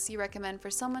favorite books you recommend for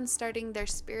someone starting their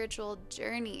spiritual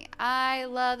journey? I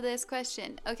love this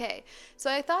question. Okay, so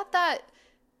I thought that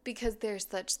because there's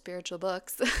such spiritual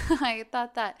books, I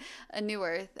thought that A New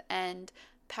Earth and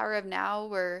Power of Now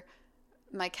were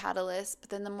my catalyst. But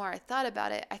then the more I thought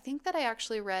about it, I think that I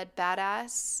actually read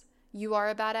Badass, You Are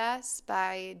a Badass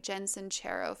by Jen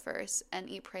Sincero first, and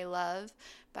Eat, Pray, Love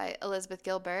by Elizabeth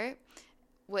Gilbert,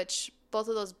 which both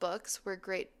of those books were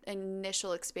great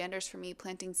initial expanders for me,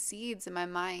 planting seeds in my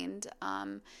mind,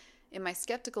 in my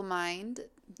skeptical mind,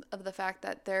 of the fact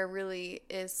that there really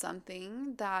is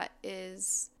something that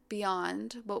is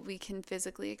beyond what we can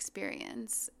physically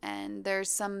experience, and there's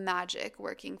some magic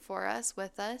working for us,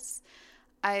 with us.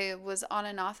 I was on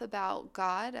and off about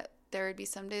God. There would be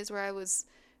some days where I was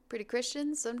pretty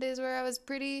Christian, some days where I was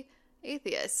pretty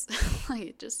atheist.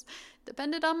 It just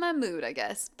depended on my mood, I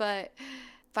guess. But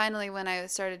finally, when I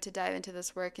started to dive into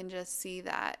this work and just see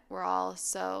that we're all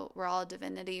a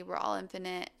divinity, we're all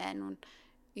infinite, and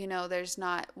there's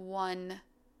not one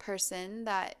person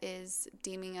that is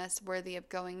deeming us worthy of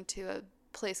going to a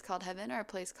place called heaven or a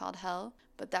place called hell,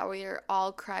 but that we are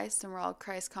all Christ and we're all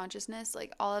Christ consciousness.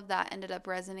 Like, all of that ended up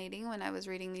resonating when I was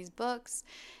reading these books.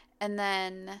 And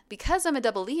then, because I'm a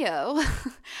double Leo,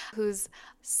 whose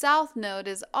south node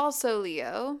is also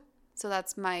Leo, so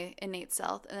that's my innate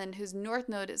self, and then whose north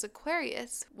node is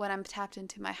Aquarius, when I'm tapped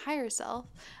into my higher self,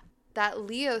 that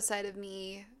Leo side of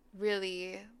me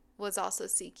really was also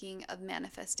seeking of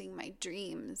manifesting my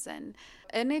dreams. And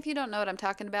if you don't know what I'm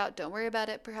talking about, don't worry about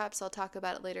it. Perhaps I'll talk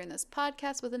about it later in this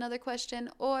podcast with another question,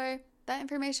 or that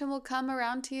information will come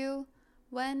around to you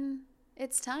when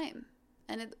it's time.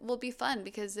 And it will be fun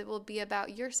because it will be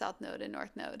about your South Node and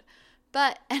North Node.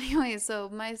 But anyway, so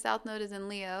my South Node is in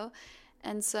Leo.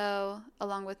 And so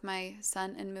along with my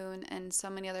sun and moon and so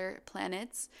many other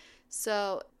planets.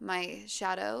 So my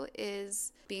shadow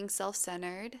is being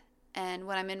self-centered. And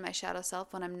when I'm in my shadow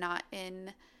self, when I'm not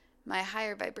in my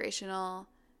higher vibrational,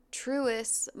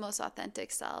 truest, most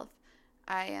authentic self,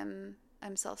 I'm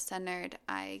self-centered.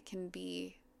 I can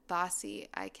be bossy.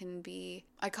 I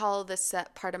call this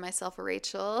part of myself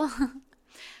Rachel.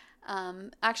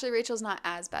 Actually, Rachel's not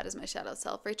as bad as my shadow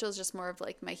self. Rachel's just more of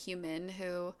like my human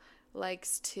who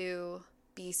likes to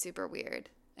be super weird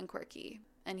and quirky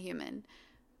and human.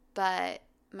 But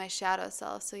my shadow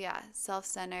self, so yeah,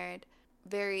 self-centered,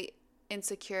 very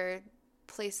insecure,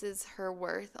 places her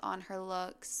worth on her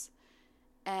looks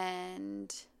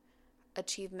and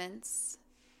achievements.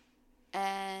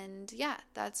 And yeah,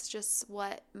 that's just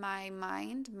what my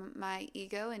mind, my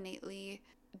ego innately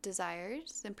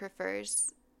desires and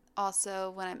prefers.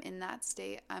 Also, when I'm in that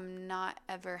state, I'm not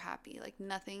ever happy. Like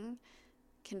nothing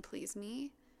can please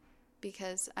me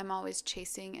because I'm always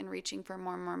chasing and reaching for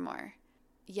more and more and more.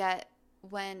 Yet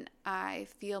when I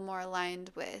feel more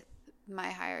aligned with my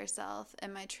higher self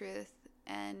and my truth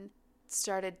and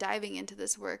started diving into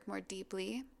this work more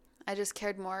deeply, I just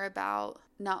cared more about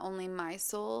not only my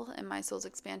soul and my soul's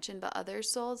expansion, but other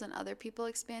souls and other people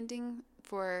expanding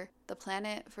for the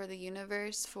planet, for the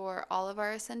universe, for all of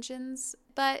our ascensions.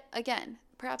 But again,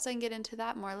 perhaps I can get into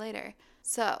that more later.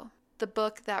 So the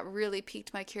book that really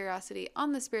piqued my curiosity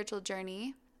on the spiritual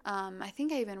journey, I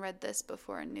think I even read this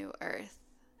before New Earth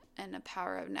and The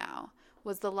Power of Now,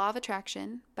 was The Law of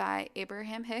Attraction by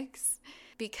Abraham Hicks,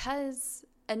 because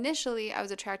initially I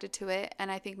was attracted to it,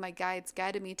 and I think my guides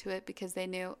guided me to it because they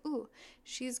knew, ooh,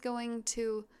 she's going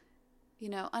to,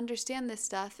 understand this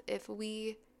stuff if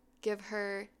we give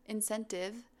her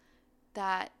incentive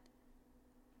that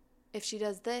if she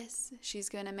does this, she's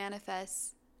going to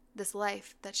manifest this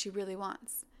life that she really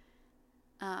wants.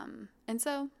 And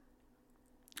so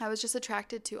I was just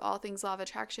attracted to all things law of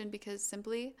attraction because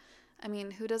simply,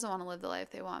 who doesn't want to live the life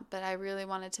they want? But I really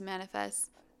wanted to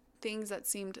manifest things that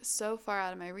seemed so far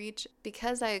out of my reach.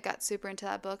 Because I got super into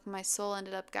that book, my soul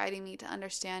ended up guiding me to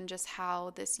understand just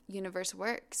how this universe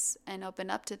works and open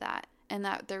up to that. And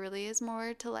that there really is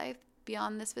more to life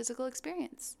beyond this physical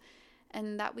experience.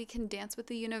 And that we can dance with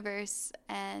the universe.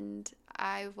 And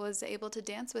I was able to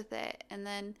dance with it. And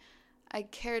then I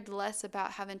cared less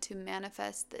about having to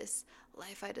manifest this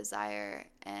life I desire.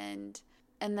 And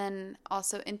then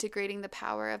also integrating the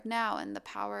power of now and the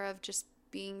power of just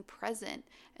being present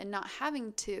and not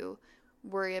having to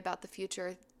worry about the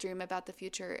future, dream about the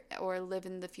future, or live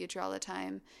in the future all the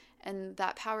time. And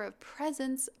that power of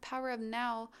presence, power of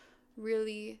now,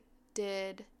 really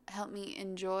did help me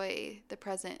enjoy the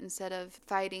present instead of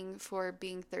fighting for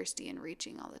being thirsty and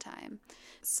reaching all the time.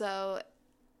 So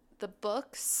the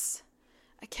books,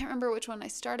 I can't remember which one I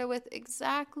started with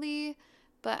exactly,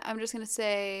 but I'm just going to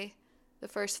say the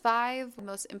first 5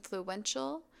 most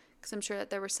influential, because I'm sure that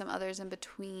there were some others in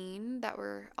between that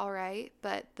were all right,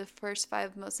 but the first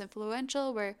 5 most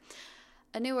influential were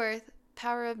A New Earth,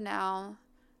 Power of Now,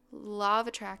 Law of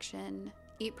Attraction,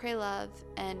 Eat, Pray, Love,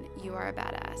 and You Are a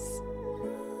Badass.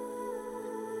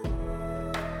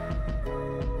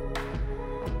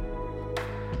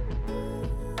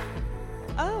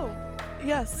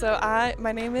 Yes, so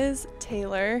my name is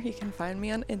Taylor. You can find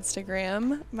me on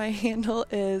Instagram. My handle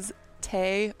is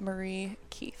Tay Marie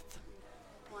Keith.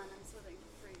 One, I'm so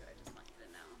thankful for you. I just want you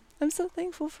to know. I'm so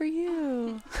thankful for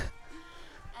you.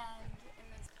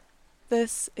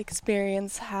 This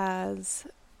experience has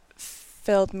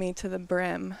filled me to the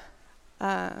brim.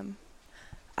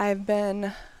 I've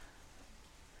been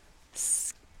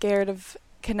scared of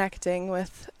connecting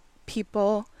with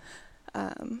people,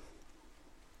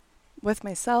 with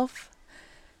myself,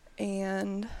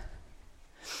 and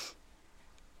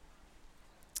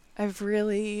I've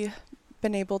really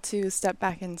been able to step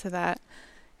back into that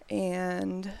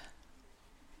and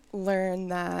learn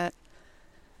that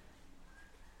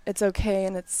it's okay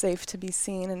and it's safe to be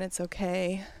seen and it's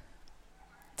okay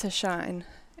to shine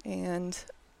and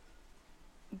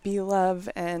be love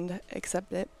and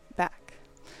accept it back.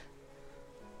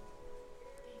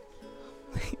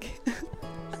 Thank you.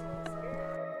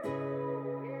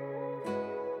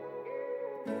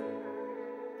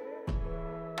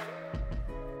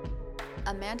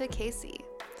 Amanda Casey.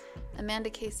 Amanda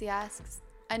Casey asks,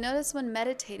 I notice when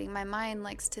meditating, my mind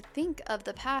likes to think of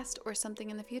the past or something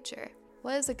in the future.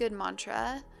 What is a good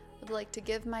mantra? Would like to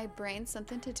give my brain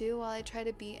something to do while I try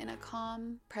to be in a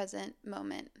calm, present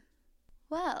moment.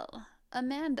 Well,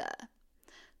 Amanda,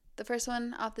 the first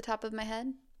one off the top of my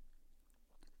head,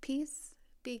 peace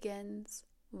begins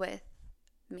with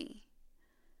me.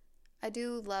 I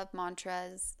do love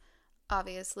mantras.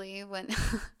 Obviously, when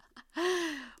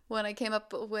I came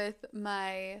up with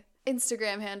my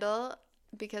Instagram handle,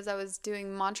 because I was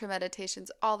doing mantra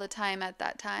meditations all the time at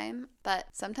that time, but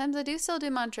sometimes I do still do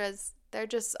mantras. They're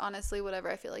just honestly whatever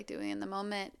I feel like doing in the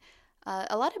moment.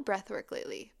 A lot of breath work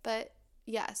lately, but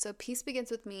yeah, so peace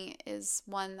begins with me is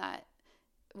one that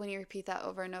when you repeat that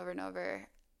over and over and over,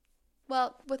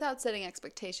 well, without setting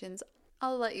expectations,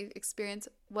 I'll let you experience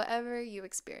whatever you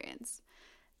experience.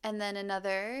 And then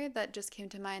another that just came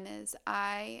to mind is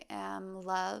I am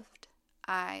loved,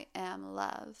 I am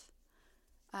love.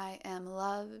 I am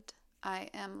loved, I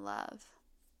am love.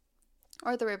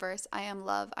 Or the reverse, I am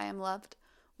love, I am loved,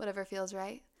 whatever feels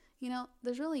right. You know,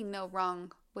 there's really no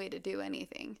wrong way to do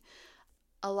anything.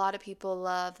 A lot of people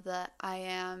love the I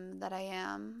am that I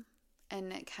am,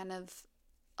 and it kind of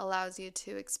allows you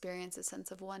to experience a sense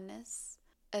of oneness.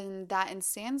 And that in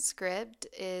Sanskrit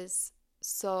is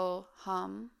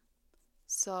soham.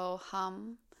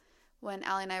 When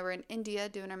Allie and I were in India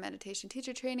doing our meditation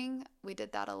teacher training, we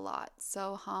did that a lot.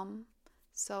 Soham,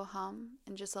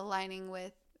 and just aligning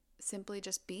with simply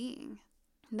just being.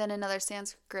 And then another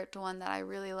Sanskrit one that I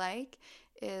really like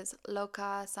is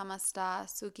Loka Samasta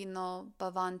Sukhino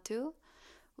Bhavantu,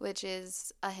 which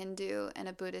is a Hindu and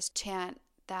a Buddhist chant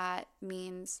that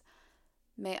means,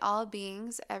 may all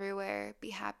beings everywhere be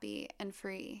happy and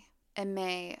free, and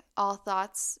may all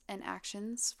thoughts and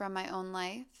actions from my own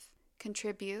life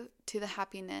contribute to the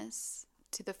happiness,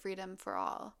 to the freedom for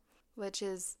all, which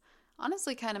is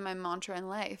honestly kind of my mantra in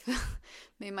life.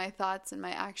 May my thoughts and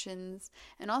my actions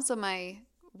and also my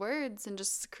words and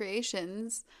just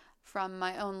creations from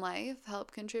my own life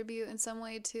help contribute in some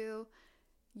way to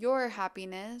your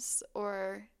happiness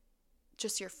or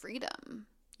just your freedom,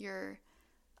 your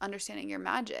understanding your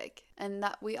magic, and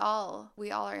that we all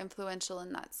are influential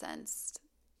in that sense,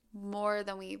 more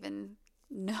than we even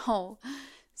know.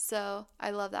 So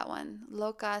I love that one.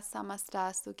 Loka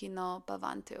samasta sukhino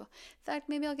bhavantu. In fact,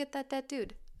 maybe I'll get that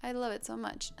tattooed. I love it so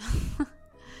much.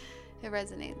 It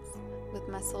resonates with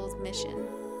my soul's mission.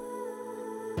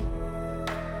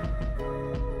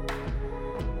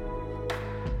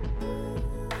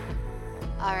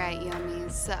 All right,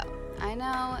 yummies. So I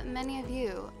know many of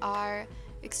you are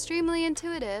extremely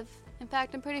intuitive. In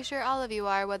fact, I'm pretty sure all of you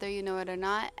are, whether you know it or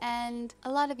not. And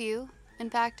a lot of you, in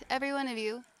fact, every one of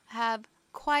you, have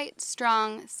quite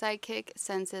strong psychic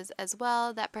senses as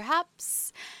well that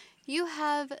perhaps you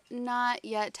have not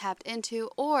yet tapped into,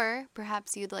 or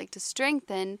perhaps you'd like to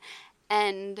strengthen.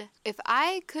 And if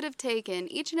I could have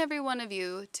taken each and every one of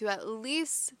you to at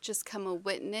least just come a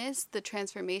witness the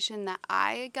transformation that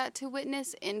I got to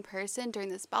witness in person during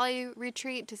this Bali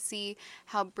retreat, to see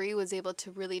how Bree was able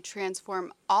to really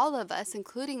transform all of us,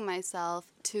 including myself,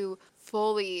 to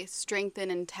fully strengthen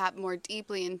and tap more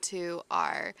deeply into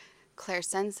our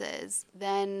clairsenses,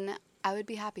 then I would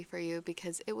be happy for you,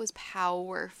 because it was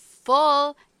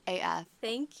powerful AF.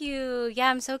 Thank you. Yeah,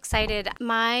 I'm so excited.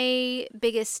 My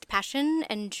biggest passion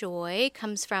and joy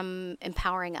comes from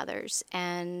empowering others.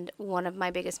 And one of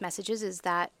my biggest messages is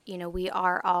that, we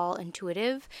are all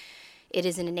intuitive. It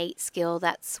is an innate skill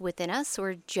that's within us.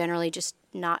 We're generally just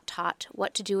not taught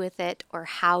what to do with it or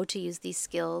how to use these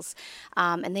skills.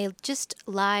 And they just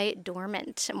lie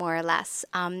dormant, more or less.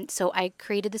 So I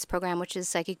created this program, which is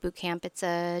Psychic Bootcamp. It's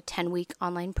a 10-week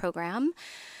online program.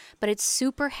 But it's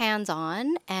super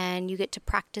hands-on, and you get to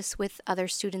practice with other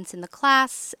students in the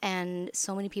class, and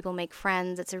so many people make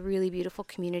friends. It's a really beautiful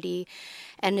community,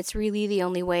 and it's really the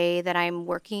only way that I'm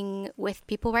working with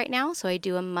people right now. So I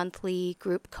do a monthly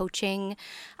group coaching,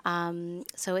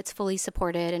 so it's fully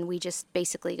supported, and we just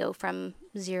basically go from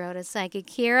zero to psychic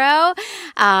hero.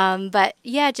 But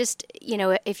yeah, just,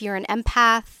 if you're an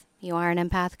empath, you are an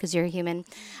empath because you're a human.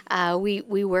 We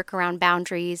work around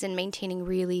boundaries and maintaining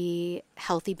really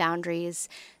healthy boundaries,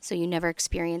 so you never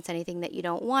experience anything that you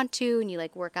don't want to, and you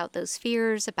work out those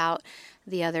fears about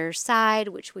the other side,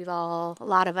 which a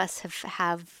lot of us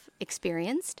have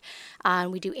experienced.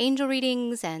 We do angel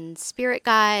readings and spirit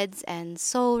guides and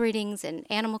soul readings and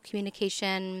animal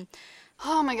communication.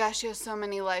 Oh my gosh, she has so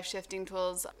many life-shifting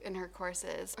tools in her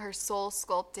courses. Her soul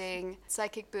sculpting,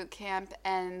 psychic boot camp,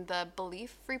 and the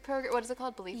belief reprogram. What is it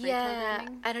called? Belief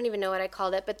reprogramming? I don't even know what I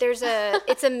called it, but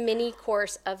it's a mini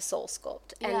course of Soul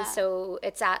Sculpt. And Yeah. so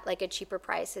it's at like a cheaper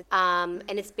price. And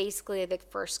it's basically the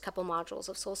first couple modules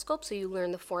of Soul Sculpt. So you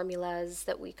learn the formulas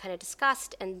that we kind of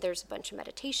discussed, and there's a bunch of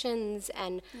meditations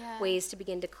and ways to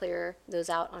begin to clear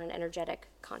those out on an energetic,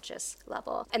 conscious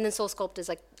level. And then Soul Sculpt is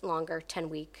like longer,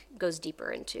 10-week, goes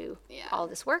deeper into all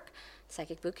this work.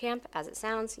 Psychic Boot Camp, as it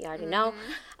sounds, you already know.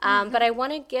 But I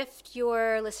want to gift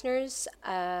your listeners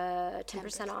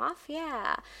 10% off,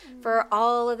 for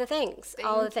all of the things,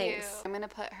 Thank you. I'm going to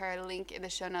put her link in the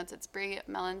show notes. It's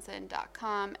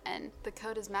BrieMellinson.com, and the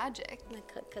code is MAGIC.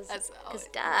 Because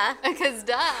duh. Because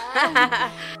duh.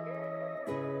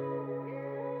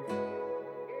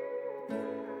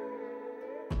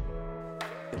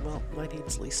 Well, my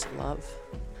name's Lisa Love.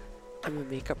 I'm a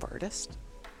makeup artist,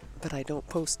 but I don't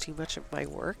post too much of my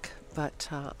work, but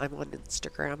I'm on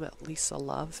Instagram at Lisa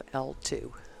Love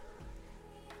L2.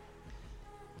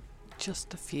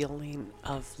 Just a feeling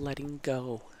of letting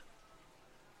go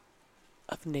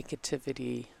of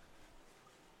negativity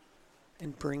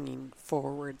and bringing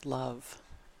forward love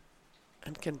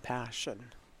and compassion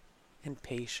and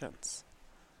patience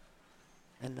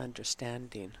and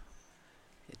understanding.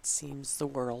 It seems the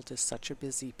world is such a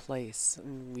busy place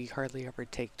and we hardly ever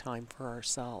take time for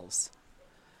ourselves.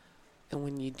 And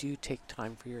when you do take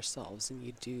time for yourselves and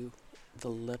you do the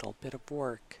little bit of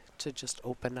work to just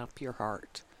open up your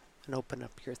heart and open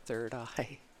up your third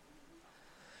eye,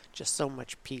 just so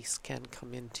much peace can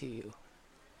come into you.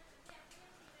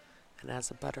 And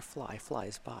as a butterfly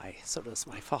flies by, so does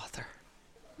my father.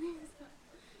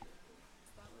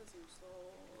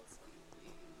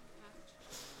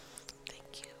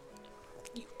 Thank you.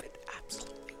 You've been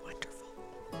absolutely wonderful.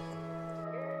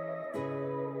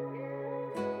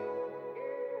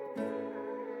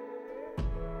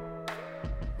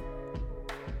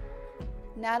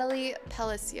 Natalie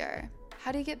Pellissier.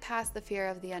 How do you get past the fear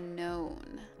of the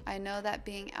unknown? I know that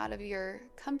being out of your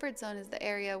comfort zone is the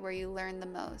area where you learn the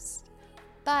most.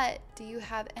 But do you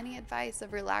have any advice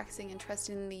of relaxing and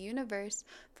trusting in the universe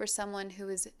for someone who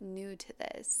is new to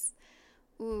this?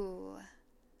 Ooh,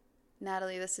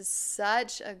 Natalie, this is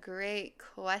such a great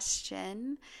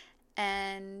question.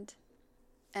 And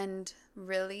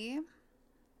really,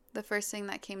 the first thing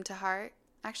that came to heart,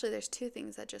 actually there's two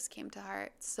things that just came to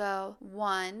heart. So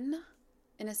one,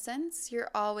 in a sense, you're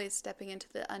always stepping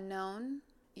into the unknown.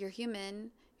 You're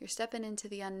human. You're stepping into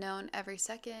the unknown every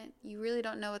second. You really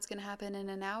don't know what's going to happen in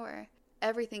an hour.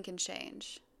 Everything can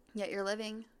change. Yet you're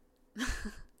living.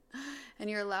 And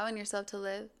you're allowing yourself to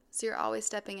live. So you're always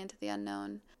stepping into the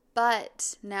unknown.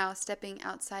 But now stepping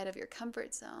outside of your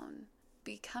comfort zone,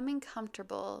 becoming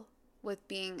comfortable with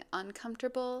being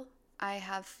uncomfortable, I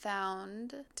have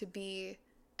found to be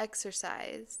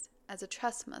exercised as a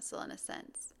trust muscle in a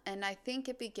sense. And I think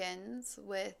it begins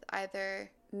with either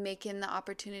making the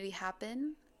opportunity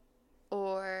happen,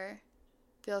 or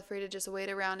feel free to just wait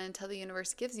around until the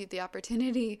universe gives you the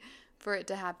opportunity for it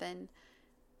to happen.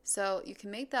 So you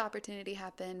can make the opportunity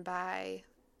happen by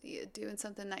doing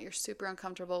something that you're super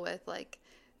uncomfortable with, like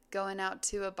going out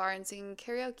to a bar and singing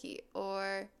karaoke,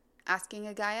 or asking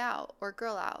a guy out or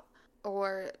girl out,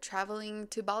 or traveling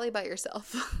to Bali by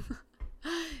yourself.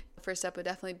 First step would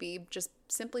definitely be just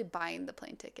simply buying the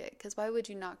plane ticket, because why would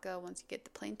you not go once you get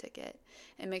the plane ticket,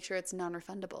 and make sure it's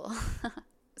non-refundable?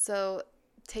 So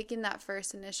taking that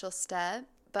first initial step,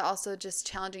 but also just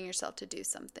challenging yourself to do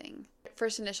something.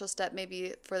 First initial step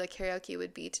maybe for the karaoke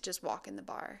would be to just walk in the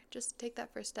bar. Just take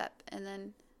that first step, and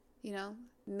then,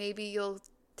 maybe you'll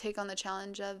take on the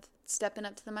challenge of stepping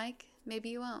up to the mic. Maybe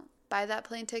you won't. Buy that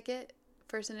plane ticket,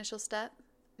 first initial step.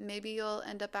 Maybe you'll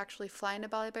end up actually flying to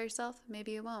Bali by yourself.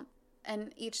 Maybe you won't.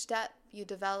 And each step you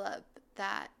develop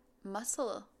that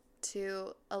muscle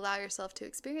to allow yourself to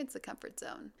experience the comfort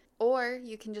zone. Or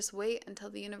you can just wait until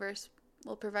the universe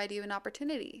will provide you an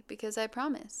opportunity, because I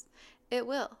promise it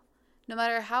will. No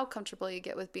matter how comfortable you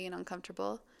get with being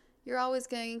uncomfortable, you're always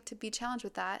going to be challenged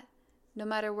with that, no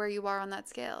matter where you are on that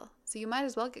scale. So you might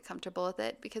as well get comfortable with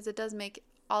it, because it does make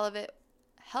all of it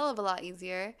a hell of a lot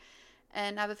easier.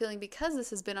 And I have a feeling because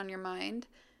this has been on your mind,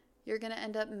 you're going to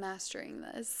end up mastering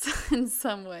this in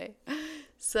some way.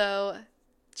 So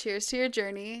cheers to your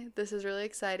journey. This is really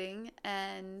exciting.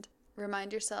 And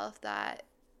remind yourself that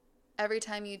every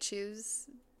time you choose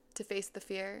to face the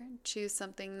fear, choose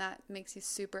something that makes you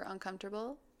super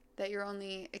uncomfortable, that you're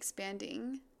only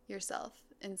expanding yourself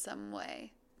in some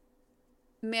way.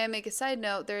 may I make a side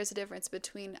note, there is a difference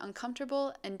between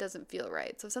uncomfortable and doesn't feel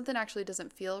right. So if something actually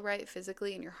doesn't feel right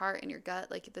physically in your heart and your gut,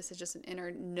 like if this is just an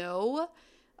inner no,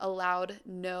 a loud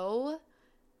no,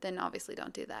 then obviously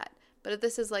don't do that. But if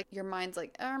this is like your mind's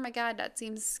like, oh my God, that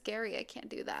seems scary, I can't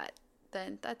do that,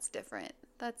 then that's different.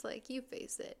 That's like, you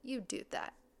face it, you do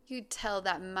that. You tell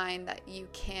that mind that you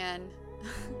can.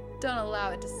 Don't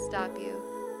allow it to stop you.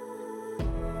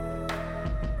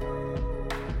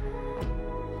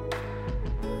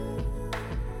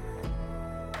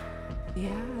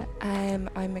 Yeah, I'm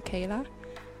Michaela.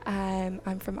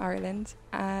 I'm from Ireland,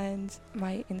 and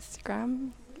my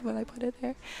Instagram, will I put it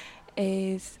there,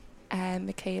 is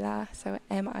Michaela, so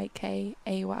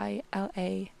MIKAYLALAH.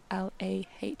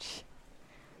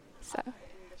 So,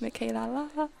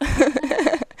 Michaela.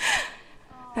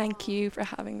 Thank you for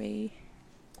having me.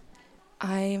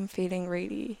 I am feeling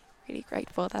really, really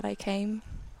grateful that I came.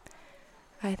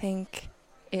 I think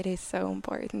it is so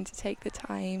important to take the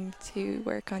time to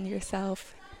work on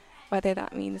yourself, whether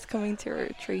that means coming to a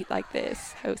retreat like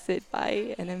this, hosted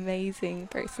by an amazing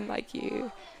person like you,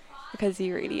 because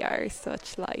you really are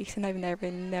such light, and I've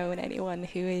never known anyone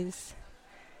who is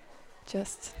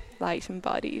just light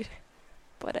embodied.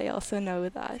 But I also know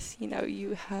that, you know,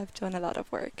 you have done a lot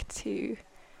of work to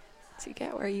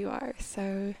get where you are.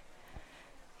 So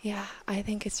yeah, I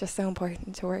think it's just so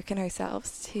important to work on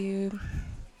ourselves to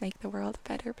make the world a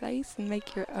better place and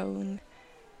make your own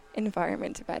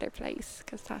environment a better place,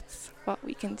 because that's what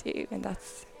we can do and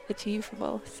that's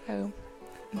achievable. So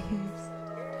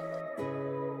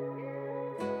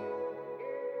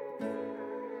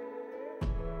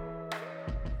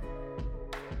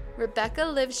Rebecca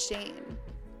Lives Shane.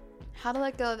 How to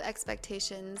let go of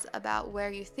expectations about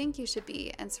where you think you should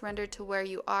be and surrender to where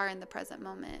you are in the present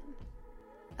moment.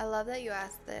 I love that you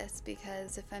asked this,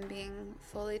 because if I'm being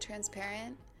fully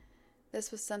transparent,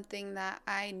 this was something that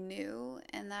I knew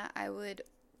and that I would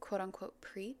quote unquote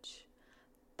preach,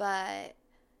 but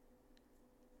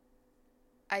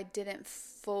I didn't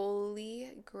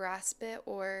fully grasp it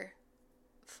or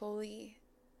fully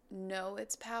know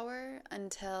its power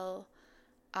until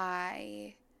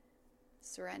I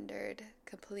surrendered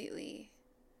completely,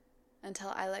 until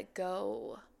I let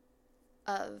go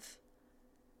of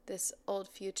this old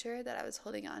future that I was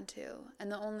holding on to.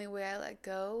 And the only way I let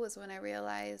go was when I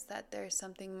realized that there's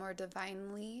something more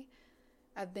divinely,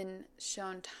 I've been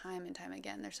shown time and time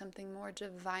again, there's something more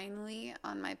divinely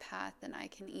on my path than I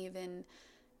can even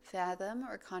fathom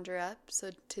or conjure up. So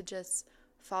to just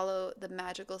follow the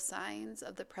magical signs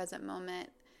of the present moment,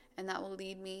 and that will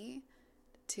lead me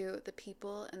to the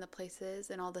people and the places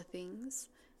and all the things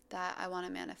that I want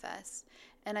to manifest.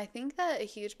 And I think that a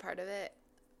huge part of it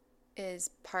is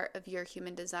part of your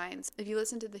human designs. If you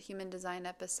listen to the human design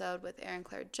episode with Erin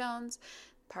Claire Jones,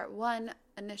 part 1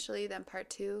 initially, then part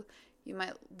 2, you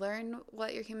might learn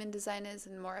what your human design is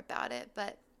and more about it.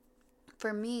 But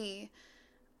for me,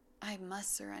 I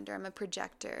must surrender. I'm a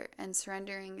projector, and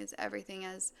surrendering is everything.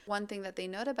 As one thing that they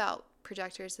note about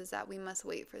projectors is that we must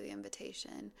wait for the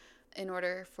invitation in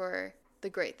order for the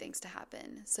great things to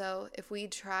happen. So if we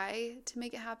try to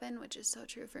make it happen, which is so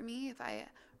true for me, if I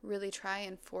really try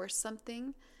and force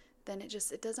something, then it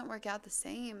doesn't work out the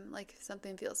same. Like if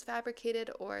something feels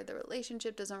fabricated or the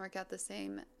relationship doesn't work out the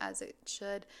same as it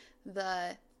should,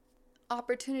 the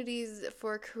opportunities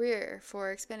for a career,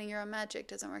 for expanding your own magic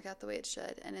doesn't work out the way it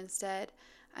should. And instead,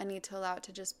 I need to allow it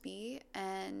to just be.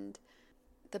 And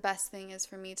the best thing is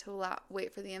for me to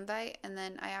wait for the invite, and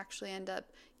then I actually end up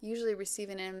usually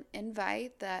receiving an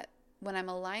invite that when I'm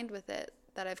aligned with it,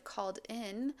 that I've called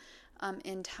in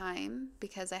time,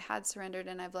 because I had surrendered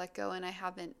and I've let go and I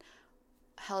haven't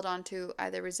held on to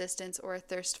either resistance or a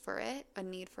thirst for it, a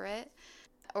need for it,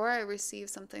 or I receive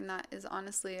something that is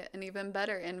honestly an even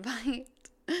better invite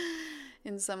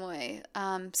in some way.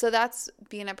 So that's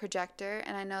being a projector.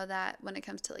 And I know that when it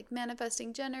comes to like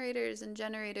manifesting generators,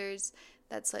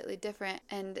 that's slightly different.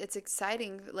 And it's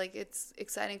exciting. Like it's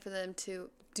exciting for them to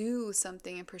do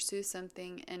something and pursue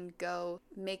something and go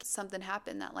make something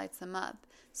happen that lights them up.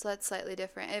 So that's slightly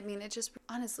different. I mean, it just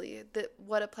honestly,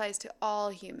 what applies to all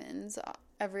humans,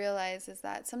 I've realized is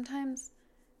that sometimes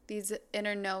these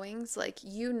inner knowings, like,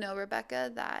 you know,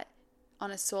 Rebecca, that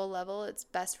on a soul level, it's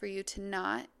best for you to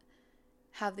not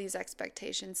have these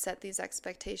expectations, set these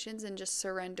expectations, and just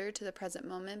surrender to the present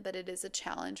moment. But it is a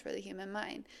challenge for the human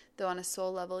mind, though on a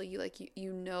soul level, you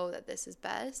know that this is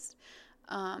best.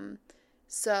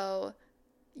 So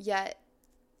yet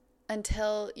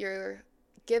until you're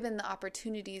given the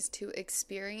opportunities to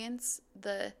experience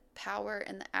the power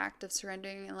and the act of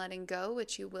surrendering and letting go,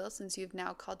 which you will, since you've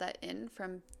now called that in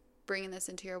from bringing this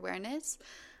into your awareness,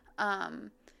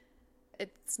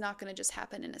 it's not going to just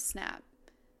happen in a snap.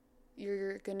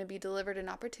 You're going to be delivered an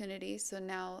opportunity.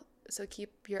 So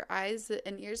keep your eyes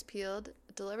and ears peeled,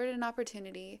 delivered an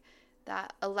opportunity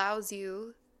that allows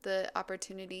you the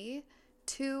opportunity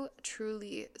to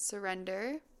truly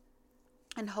surrender.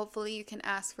 And hopefully you can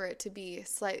ask for it to be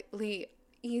slightly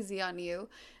easy on you,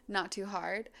 not too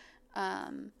hard.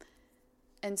 And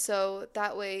so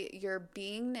that way your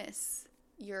beingness,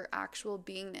 your actual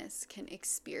beingness, can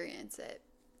experience it.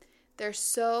 There's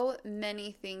so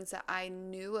many things that I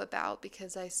knew about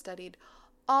because I studied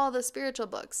all the spiritual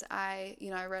books. I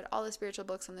read all the spiritual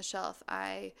books on the shelf.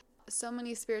 So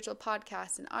many spiritual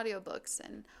podcasts and audiobooks,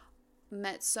 and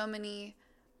met so many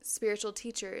spiritual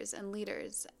teachers and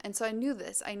leaders. And so I knew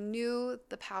this. I knew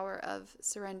the power of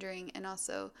surrendering, and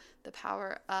also the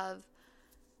power of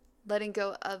letting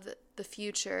go of the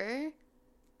future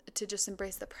to just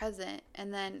embrace the present.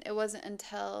 And then it wasn't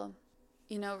until,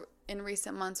 in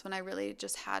recent months when I really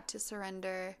just had to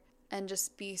surrender and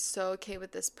just be so okay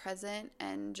with this present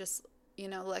and just,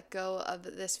 let go of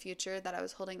this future that I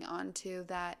was holding on to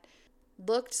that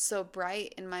looked so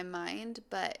bright in my mind,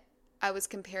 but I was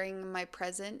comparing my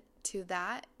present to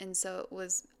that. And so it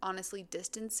was honestly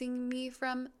distancing me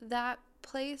from that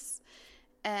place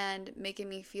and making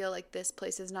me feel like this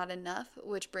place is not enough,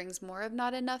 which brings more of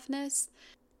not enoughness.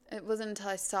 It wasn't until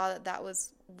I saw that that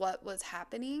was what was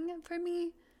happening for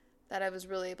me that I was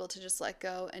really able to just let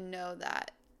go and know that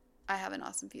I have an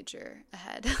awesome future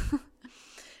ahead.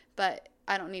 But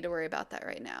I don't need to worry about that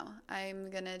right now. I'm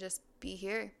going to just be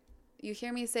here. You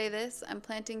hear me say this, I'm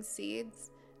planting seeds,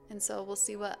 and so we'll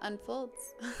see what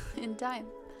unfolds in time.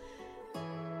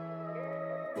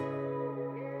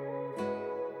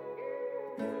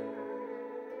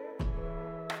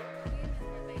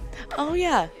 Oh,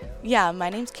 yeah. Yeah, my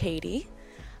name's Katie.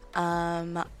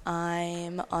 I'm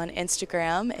on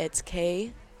Instagram. It's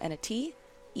K and a T,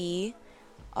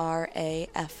 ERAFFERTY.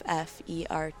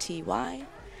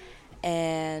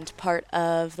 And part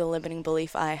of the limiting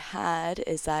belief I had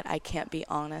is that I can't be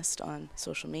honest on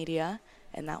social media,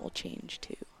 and that will change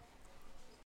too.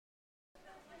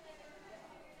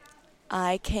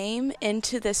 I came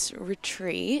into this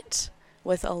retreat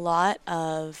with a lot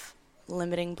of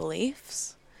limiting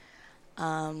beliefs.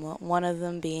 One of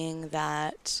them being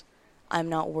that I'm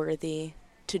not worthy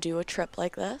to do a trip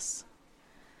like this,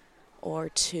 or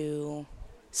to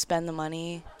spend the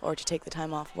money, or to take the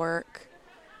time off work,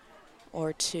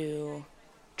 or to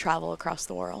travel across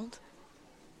the world.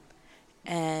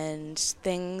 And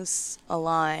things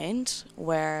aligned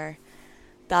where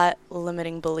that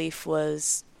limiting belief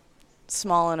was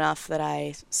small enough that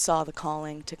I saw the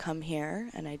calling to come here,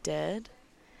 and I did.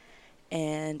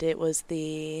 And it was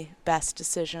the best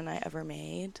decision I ever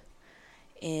made.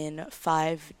 In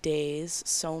 5 days,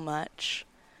 so much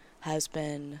has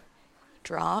been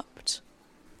dropped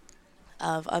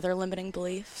of other limiting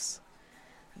beliefs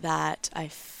that I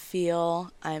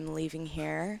feel I'm leaving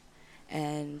here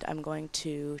and I'm going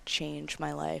to change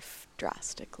my life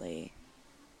drastically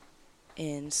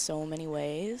in so many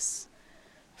ways,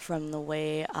 from the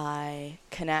way I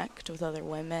connect with other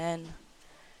women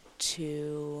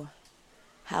to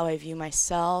how I view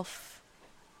myself.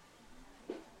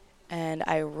 And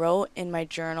I wrote in my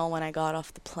journal when I got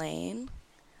off the plane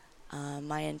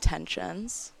my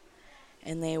intentions,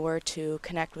 and they were to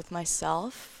connect with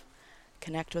myself,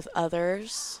 connect with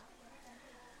others,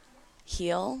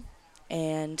 heal,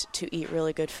 and to eat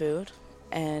really good food.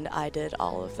 And I did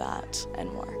all of that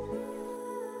and more.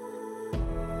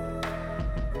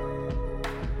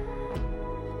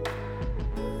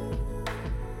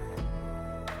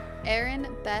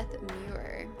 Erin Beth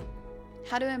Muir.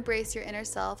 How to embrace your inner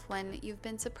self when you've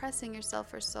been suppressing yourself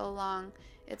for so long,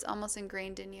 it's almost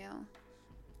ingrained in you.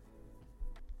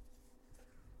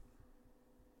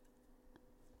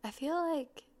 I feel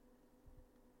like...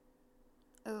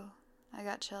 Oh, I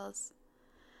got chills.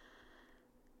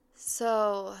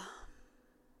 So,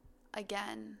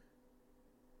 again,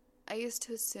 I used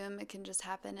to assume it can just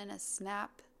happen in a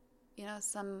snap.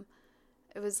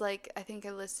 It was like, I think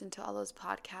I listened to all those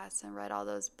podcasts and read all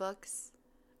those books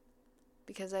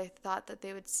because I thought that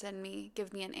they would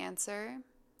give me an answer,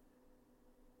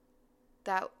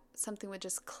 that something would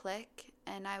just click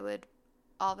and I would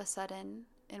all of a sudden,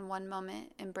 in one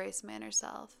moment, embrace my inner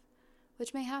self,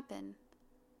 which may happen.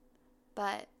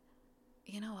 But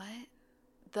you know what?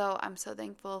 Though I'm so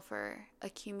thankful for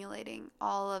accumulating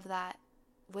all of that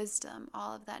wisdom,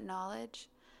 all of that knowledge,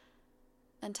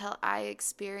 until I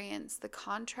experience the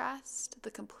contrast,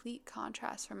 the complete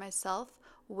contrast for myself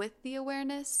with the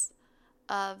awareness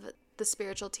of the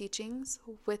spiritual teachings,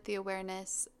 with the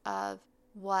awareness of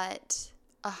what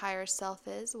a higher self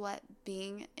is, what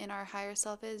being in our higher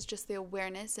self is, just the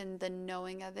awareness and the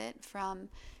knowing of it from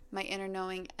my inner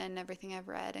knowing and everything I've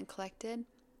read and collected.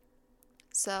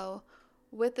 So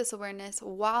with this awareness,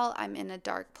 while I'm in a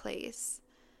dark place,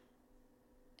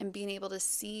 and being able to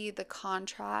see the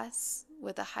contrasts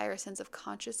with a higher sense of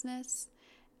consciousness,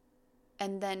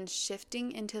 and then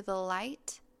shifting into the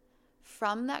light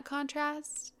from that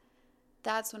contrast,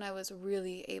 that's when I was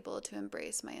really able to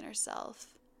embrace my inner self.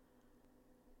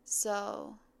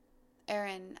 So,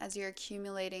 Erin, as you're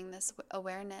accumulating this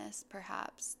awareness,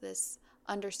 perhaps this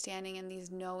understanding and these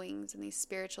knowings and these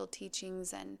spiritual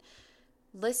teachings, and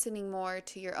listening more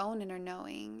to your own inner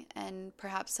knowing, and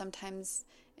perhaps sometimes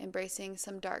embracing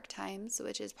some dark times,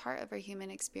 which is part of our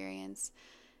human experience,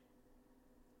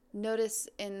 notice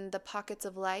in the pockets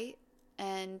of light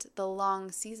and the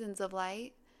long seasons of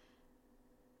light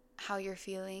how you're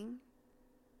feeling,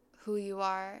 who you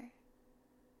are,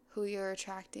 who you're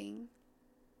attracting.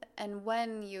 And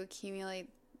when you accumulate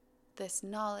this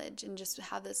knowledge and just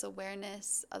have this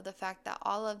awareness of the fact that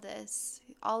all of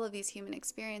these human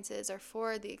experiences are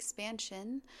for the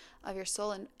expansion of your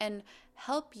soul and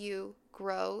help you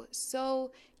grow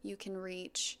so you can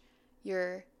reach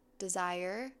your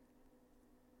desire,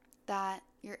 that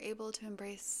you're able to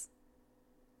embrace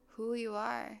who you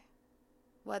are,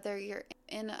 whether you're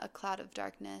in a cloud of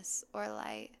darkness or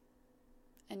light.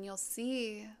 And you'll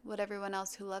see what everyone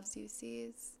else who loves you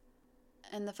sees.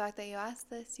 And the fact that you asked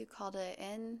this, you called it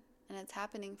in, and it's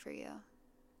happening for you.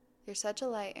 You're such a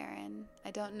light, Erin.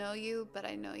 I don't know you, but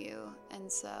I know you.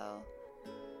 And so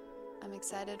I'm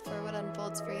excited for what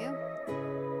unfolds for you.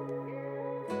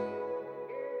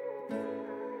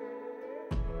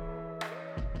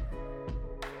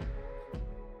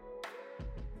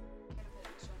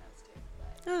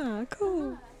 Ah,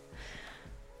 cool.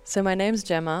 So my name's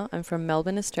Gemma. I'm from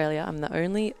Melbourne, Australia. I'm the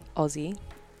only Aussie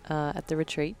at the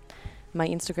retreat. My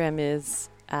Instagram is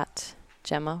at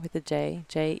Gemma with a J,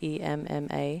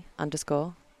 JEMMA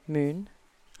 _moon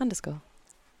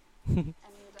 _.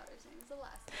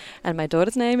 And my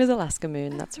daughter's name is Alaska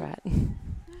Moon, that's right.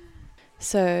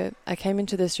 So I came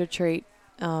into this retreat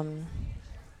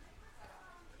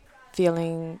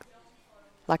feeling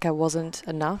like I wasn't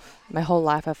enough. My whole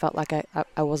life I felt like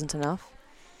I wasn't enough.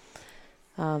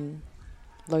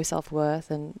 Low self-worth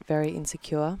and very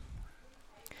insecure.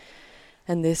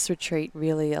 And this retreat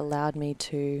really allowed me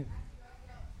to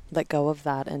let go of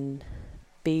that and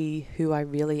be who I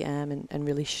really am and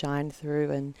really shine through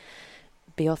and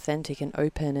be authentic and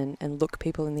open and look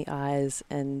people in the eyes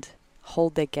and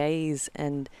hold their gaze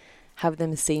and have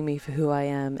them see me for who I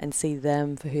am and see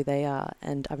them for who they are.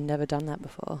 And I've never done that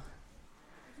before.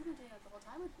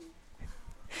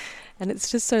 And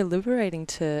it's just so liberating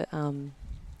to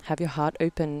have your heart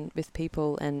open with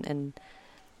people and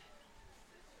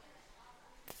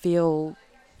feel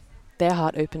their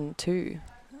heart open too.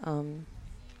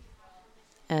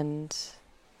 And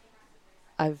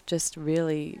I've just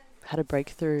really had a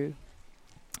breakthrough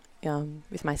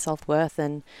with my self-worth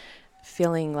and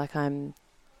feeling like I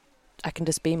can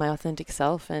just be my authentic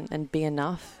self and be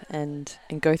enough and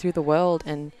go through the world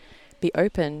and be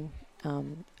open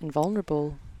and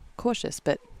vulnerable, cautious,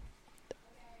 but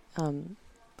I'm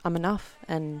enough,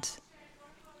 and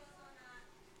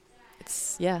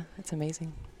it's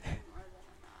amazing.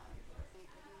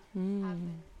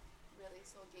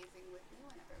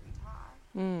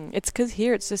 It's because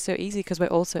here it's just so easy because we're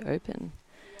all so open,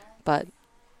 but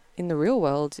in the real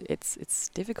world it's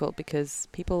difficult because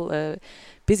people are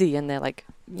busy and they're like,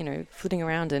 flitting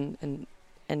around and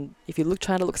if you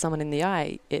trying to look someone in the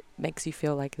eye, it makes you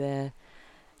feel like they're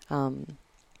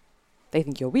they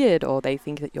think you're weird, or they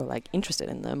think that you're like interested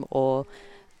in them, or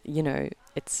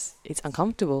it's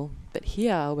uncomfortable. But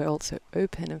here we're all so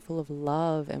open and full of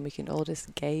love, and we can all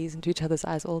just gaze into each other's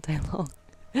eyes all day long.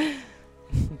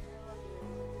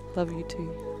 Love you too.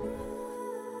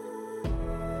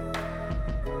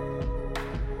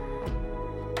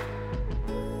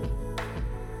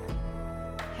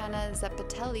 Hannah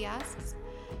Zepatelli asks,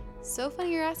 so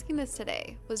funny you're asking this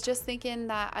today. Was just thinking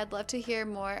that I'd love to hear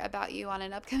more about you on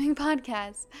an upcoming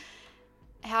podcast.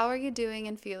 How are you doing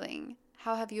and feeling?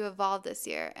 How have you evolved this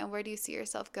year? And where do you see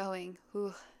yourself going?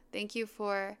 Ooh, thank you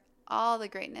for all the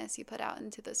greatness you put out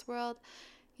into this world.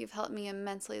 You've helped me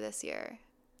immensely this year.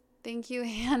 Thank you,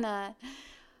 Hannah.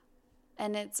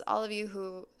 And it's all of you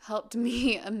who helped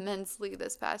me immensely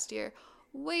this past year.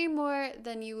 Way more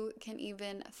than you can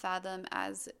even fathom,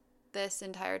 as this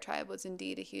entire tribe was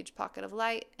indeed a huge pocket of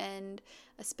light and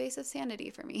a space of sanity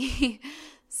for me.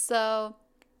 So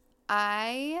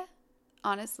I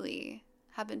honestly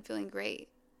have been feeling great.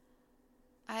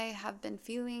 I have been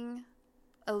feeling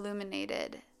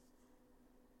illuminated,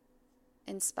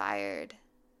 inspired,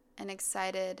 and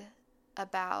excited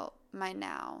about my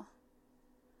now.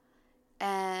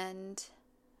 And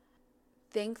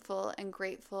thankful and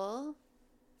grateful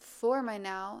for my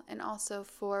now and also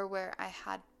for where I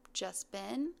had just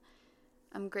been.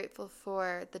 I'm grateful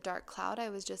for the dark cloud I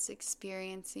was just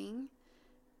experiencing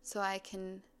so I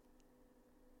can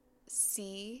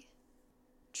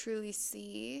truly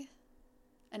see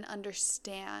and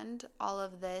understand all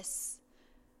of this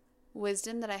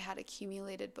wisdom that I had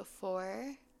accumulated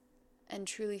before and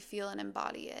truly feel and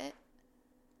embody it.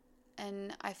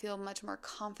 And I feel much more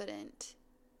confident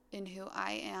in who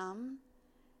I am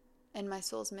and my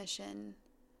soul's mission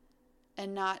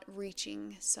and not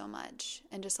reaching so much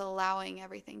and just allowing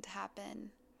everything to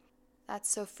happen. That's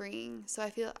so freeing. So I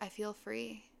feel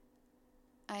free.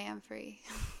 I am free.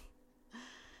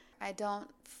 I don't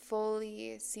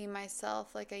fully see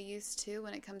myself like I used to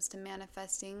when it comes to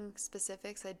manifesting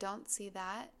specifics. I don't see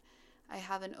that. I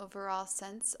have an overall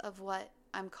sense of what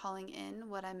I'm calling in,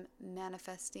 what I'm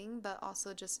manifesting, but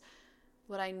also just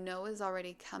what I know is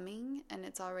already coming and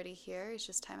it's already here. It's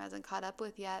just time hasn't caught up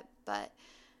with yet. But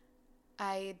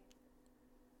I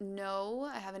know,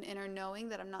 I have an inner knowing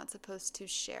that I'm not supposed to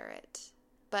share it.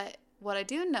 But what I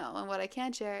do know and what I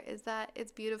can share is that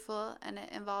it's beautiful and it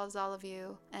involves all of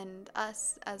you and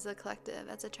us as a collective,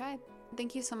 as a tribe.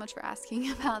 Thank you so much for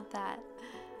asking about that.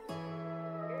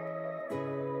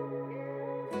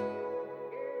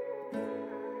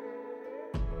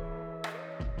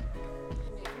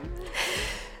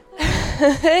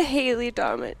 Haley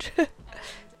Domich.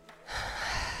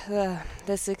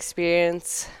 This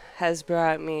experience has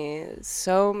brought me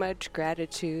so much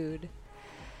gratitude,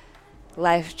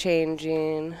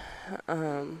 life-changing,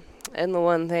 and the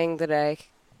one thing that I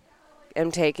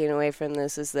am taking away from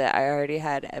this is that I already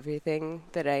had everything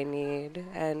that I need,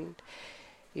 and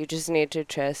you just need to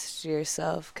trust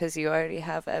yourself because you already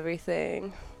have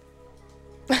everything.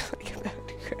 I'm about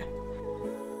to cry.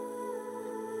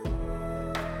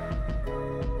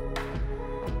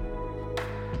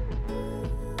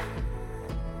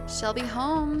 Shelby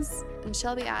Holmes, and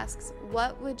Shelby asks,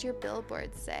 what would your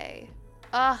billboard say?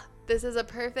 This is a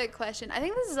perfect question. I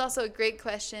think this is also a great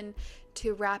question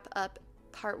to wrap up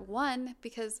part 1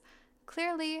 because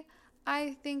clearly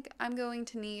I think I'm going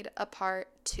to need a part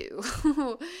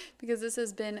 2 because this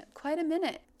has been quite a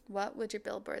minute. What would your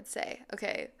billboard say?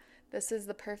 Okay, this is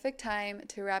the perfect time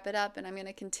to wrap it up, and I'm going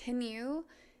to continue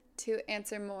to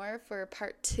answer more for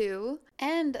part 2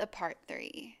 and a part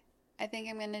 3. I think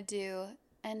I'm going to do,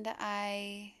 and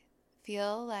I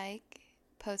feel like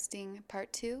posting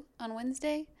part 2 on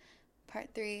Wednesday, part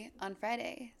 3 on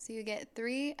Friday. So you get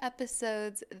 3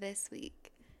 episodes this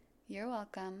week. You're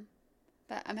welcome.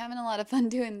 But I'm having a lot of fun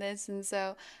doing this, and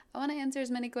so I want to answer as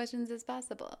many questions as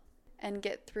possible and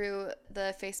get through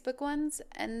the Facebook ones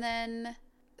and then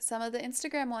some of the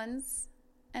Instagram ones,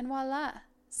 and voila.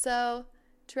 So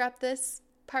to wrap this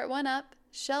part 1 up,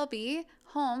 Shelby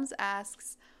Holmes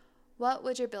asks, what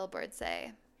would your billboard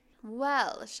say?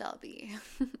 Well, Shelby,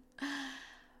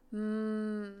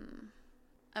 I'm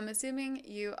assuming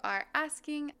you are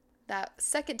asking that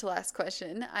second to last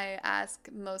question I ask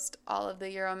most all of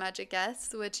the Euromagic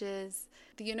guests, which is,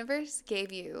 the universe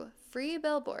gave you free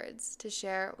billboards to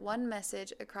share one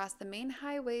message across the main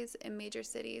highways in major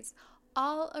cities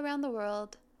all around the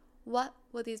world. What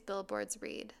would these billboards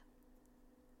read?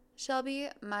 Shelby,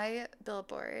 my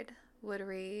billboard would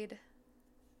read,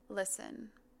 listen.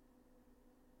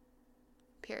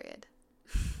 Period.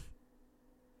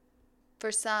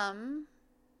 For some,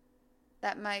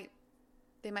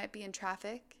 they might be in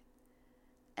traffic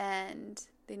and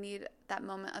they need that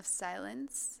moment of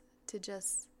silence to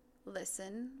just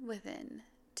listen within,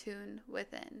 tune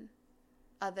within.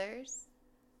 Others,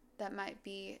 that might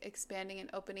be expanding and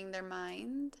opening their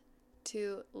mind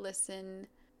to listen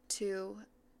to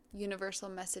universal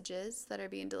messages that are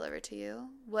being delivered to you.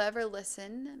 Whatever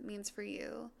listen means for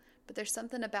you, but there's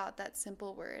something about that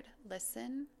simple word,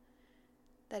 listen,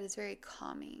 that is very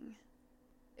calming.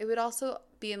 It would also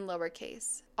be in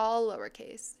lowercase, all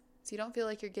lowercase, so you don't feel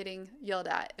like you're getting yelled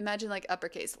at. Imagine like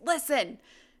uppercase, listen!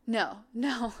 No,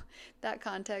 that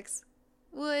context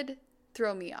would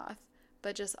throw me off.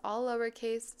 But just all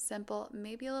lowercase, simple,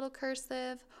 maybe a little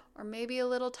cursive, or maybe a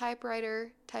little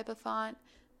typewriter type of font,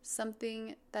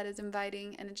 something that is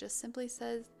inviting, and it just simply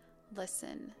says,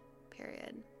 listen,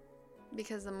 period.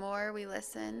 Because the more we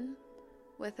listen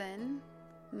within,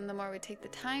 and the more we take the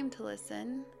time to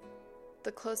listen,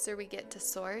 the closer we get to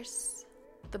source,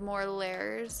 the more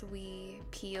layers we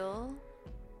peel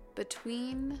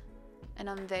between and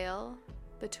unveil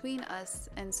between us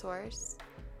and source,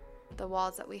 the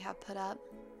walls that we have put up,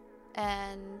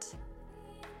 and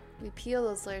we peel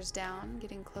those layers down,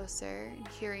 getting closer,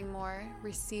 hearing more,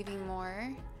 receiving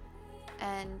more.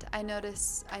 And I know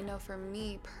for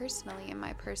me personally, in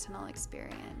my personal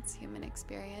experience, human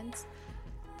experience,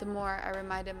 the more I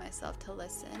reminded myself to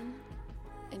listen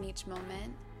in each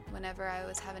moment. Whenever I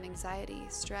was having anxiety,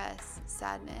 stress,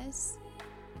 sadness,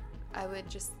 I would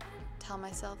just tell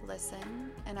myself,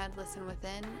 listen, and I'd listen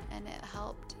within, and it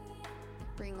helped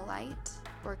bring light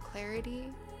or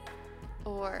clarity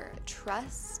or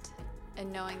trust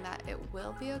and knowing that it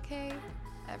will be okay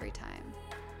every time.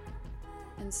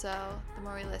 And so the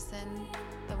more we listen,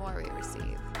 the more we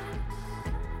receive.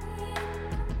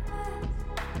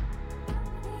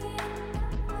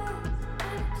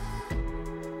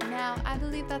 Now, I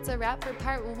believe that's a wrap for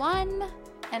part 1.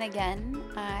 And again,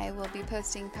 I will be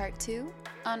posting part 2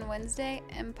 on Wednesday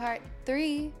and part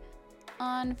 3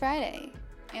 on Friday,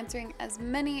 answering as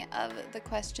many of the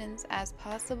questions as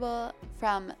possible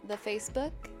from the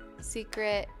Facebook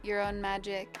Secret Your Own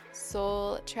Magic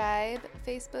Soul Tribe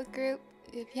Facebook group.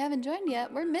 If you haven't joined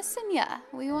yet, we're missing ya.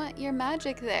 We want your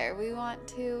magic there. We want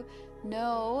to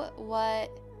know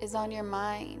what is on your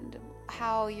mind,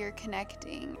 how you're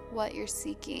connecting, what you're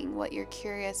seeking, what you're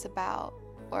curious about,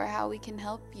 or how we can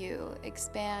help you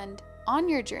expand on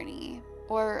your journey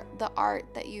or the art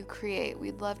that you create.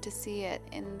 We'd love to see it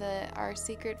in our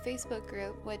secret Facebook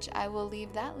group, which I will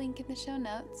leave that link in the show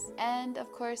notes. And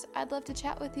of course, I'd love to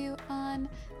chat with you on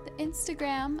the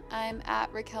Instagram. I'm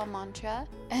at Raquel Mantra,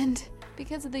 and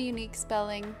because of the unique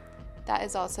spelling, that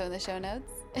is also in the show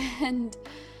notes. And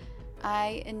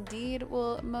I indeed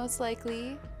will most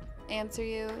likely answer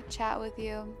you, chat with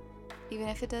you, even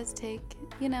if it does take,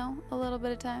 a little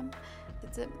bit of time.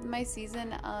 It's my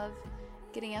season of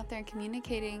getting out there and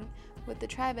communicating with the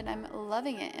tribe, and I'm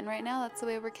loving it. And right now, that's the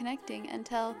way we're connecting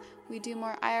until we do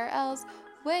more IRLs,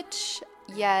 which,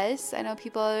 yes, I know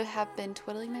people have been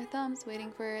twiddling their thumbs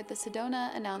waiting for the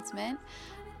Sedona announcement.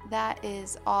 That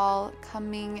is all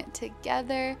coming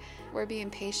together. We're being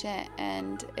patient,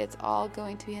 and it's all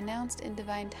going to be announced in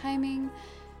divine timing.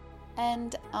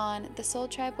 And on the Soul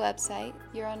Tribe website,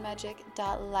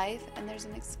 yourownmagic.life, and there's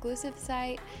an exclusive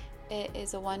site. It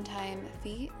is a one-time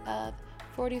fee of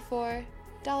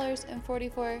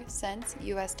 $44.44,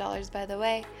 US dollars, by the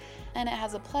way. And it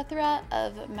has a plethora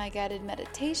of my guided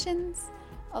meditations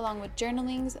along with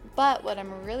journalings. But what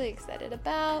I'm really excited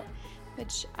about,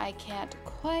 which I can't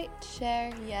quite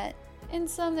share yet, in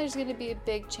some there's going to be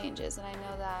big changes. And I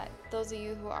know that those of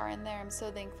you who are in there, I'm so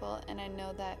thankful. And I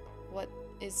know that what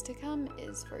is to come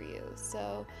is for you.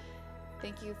 So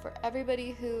thank you for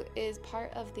everybody who is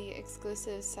part of the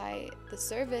exclusive site, the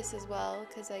service as well,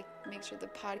 because I make sure the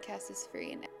podcast is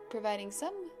free and providing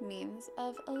some means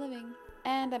of a living.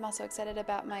 And I'm also excited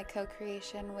about my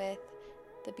co-creation with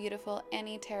the beautiful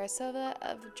Annie Tarasova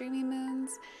of Dreamy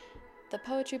Moons, the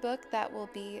poetry book that will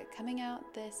be coming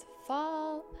out this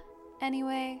fall.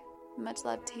 Anyway, much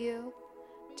love to you.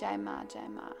 Jai Ma,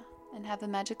 and have a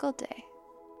magical day.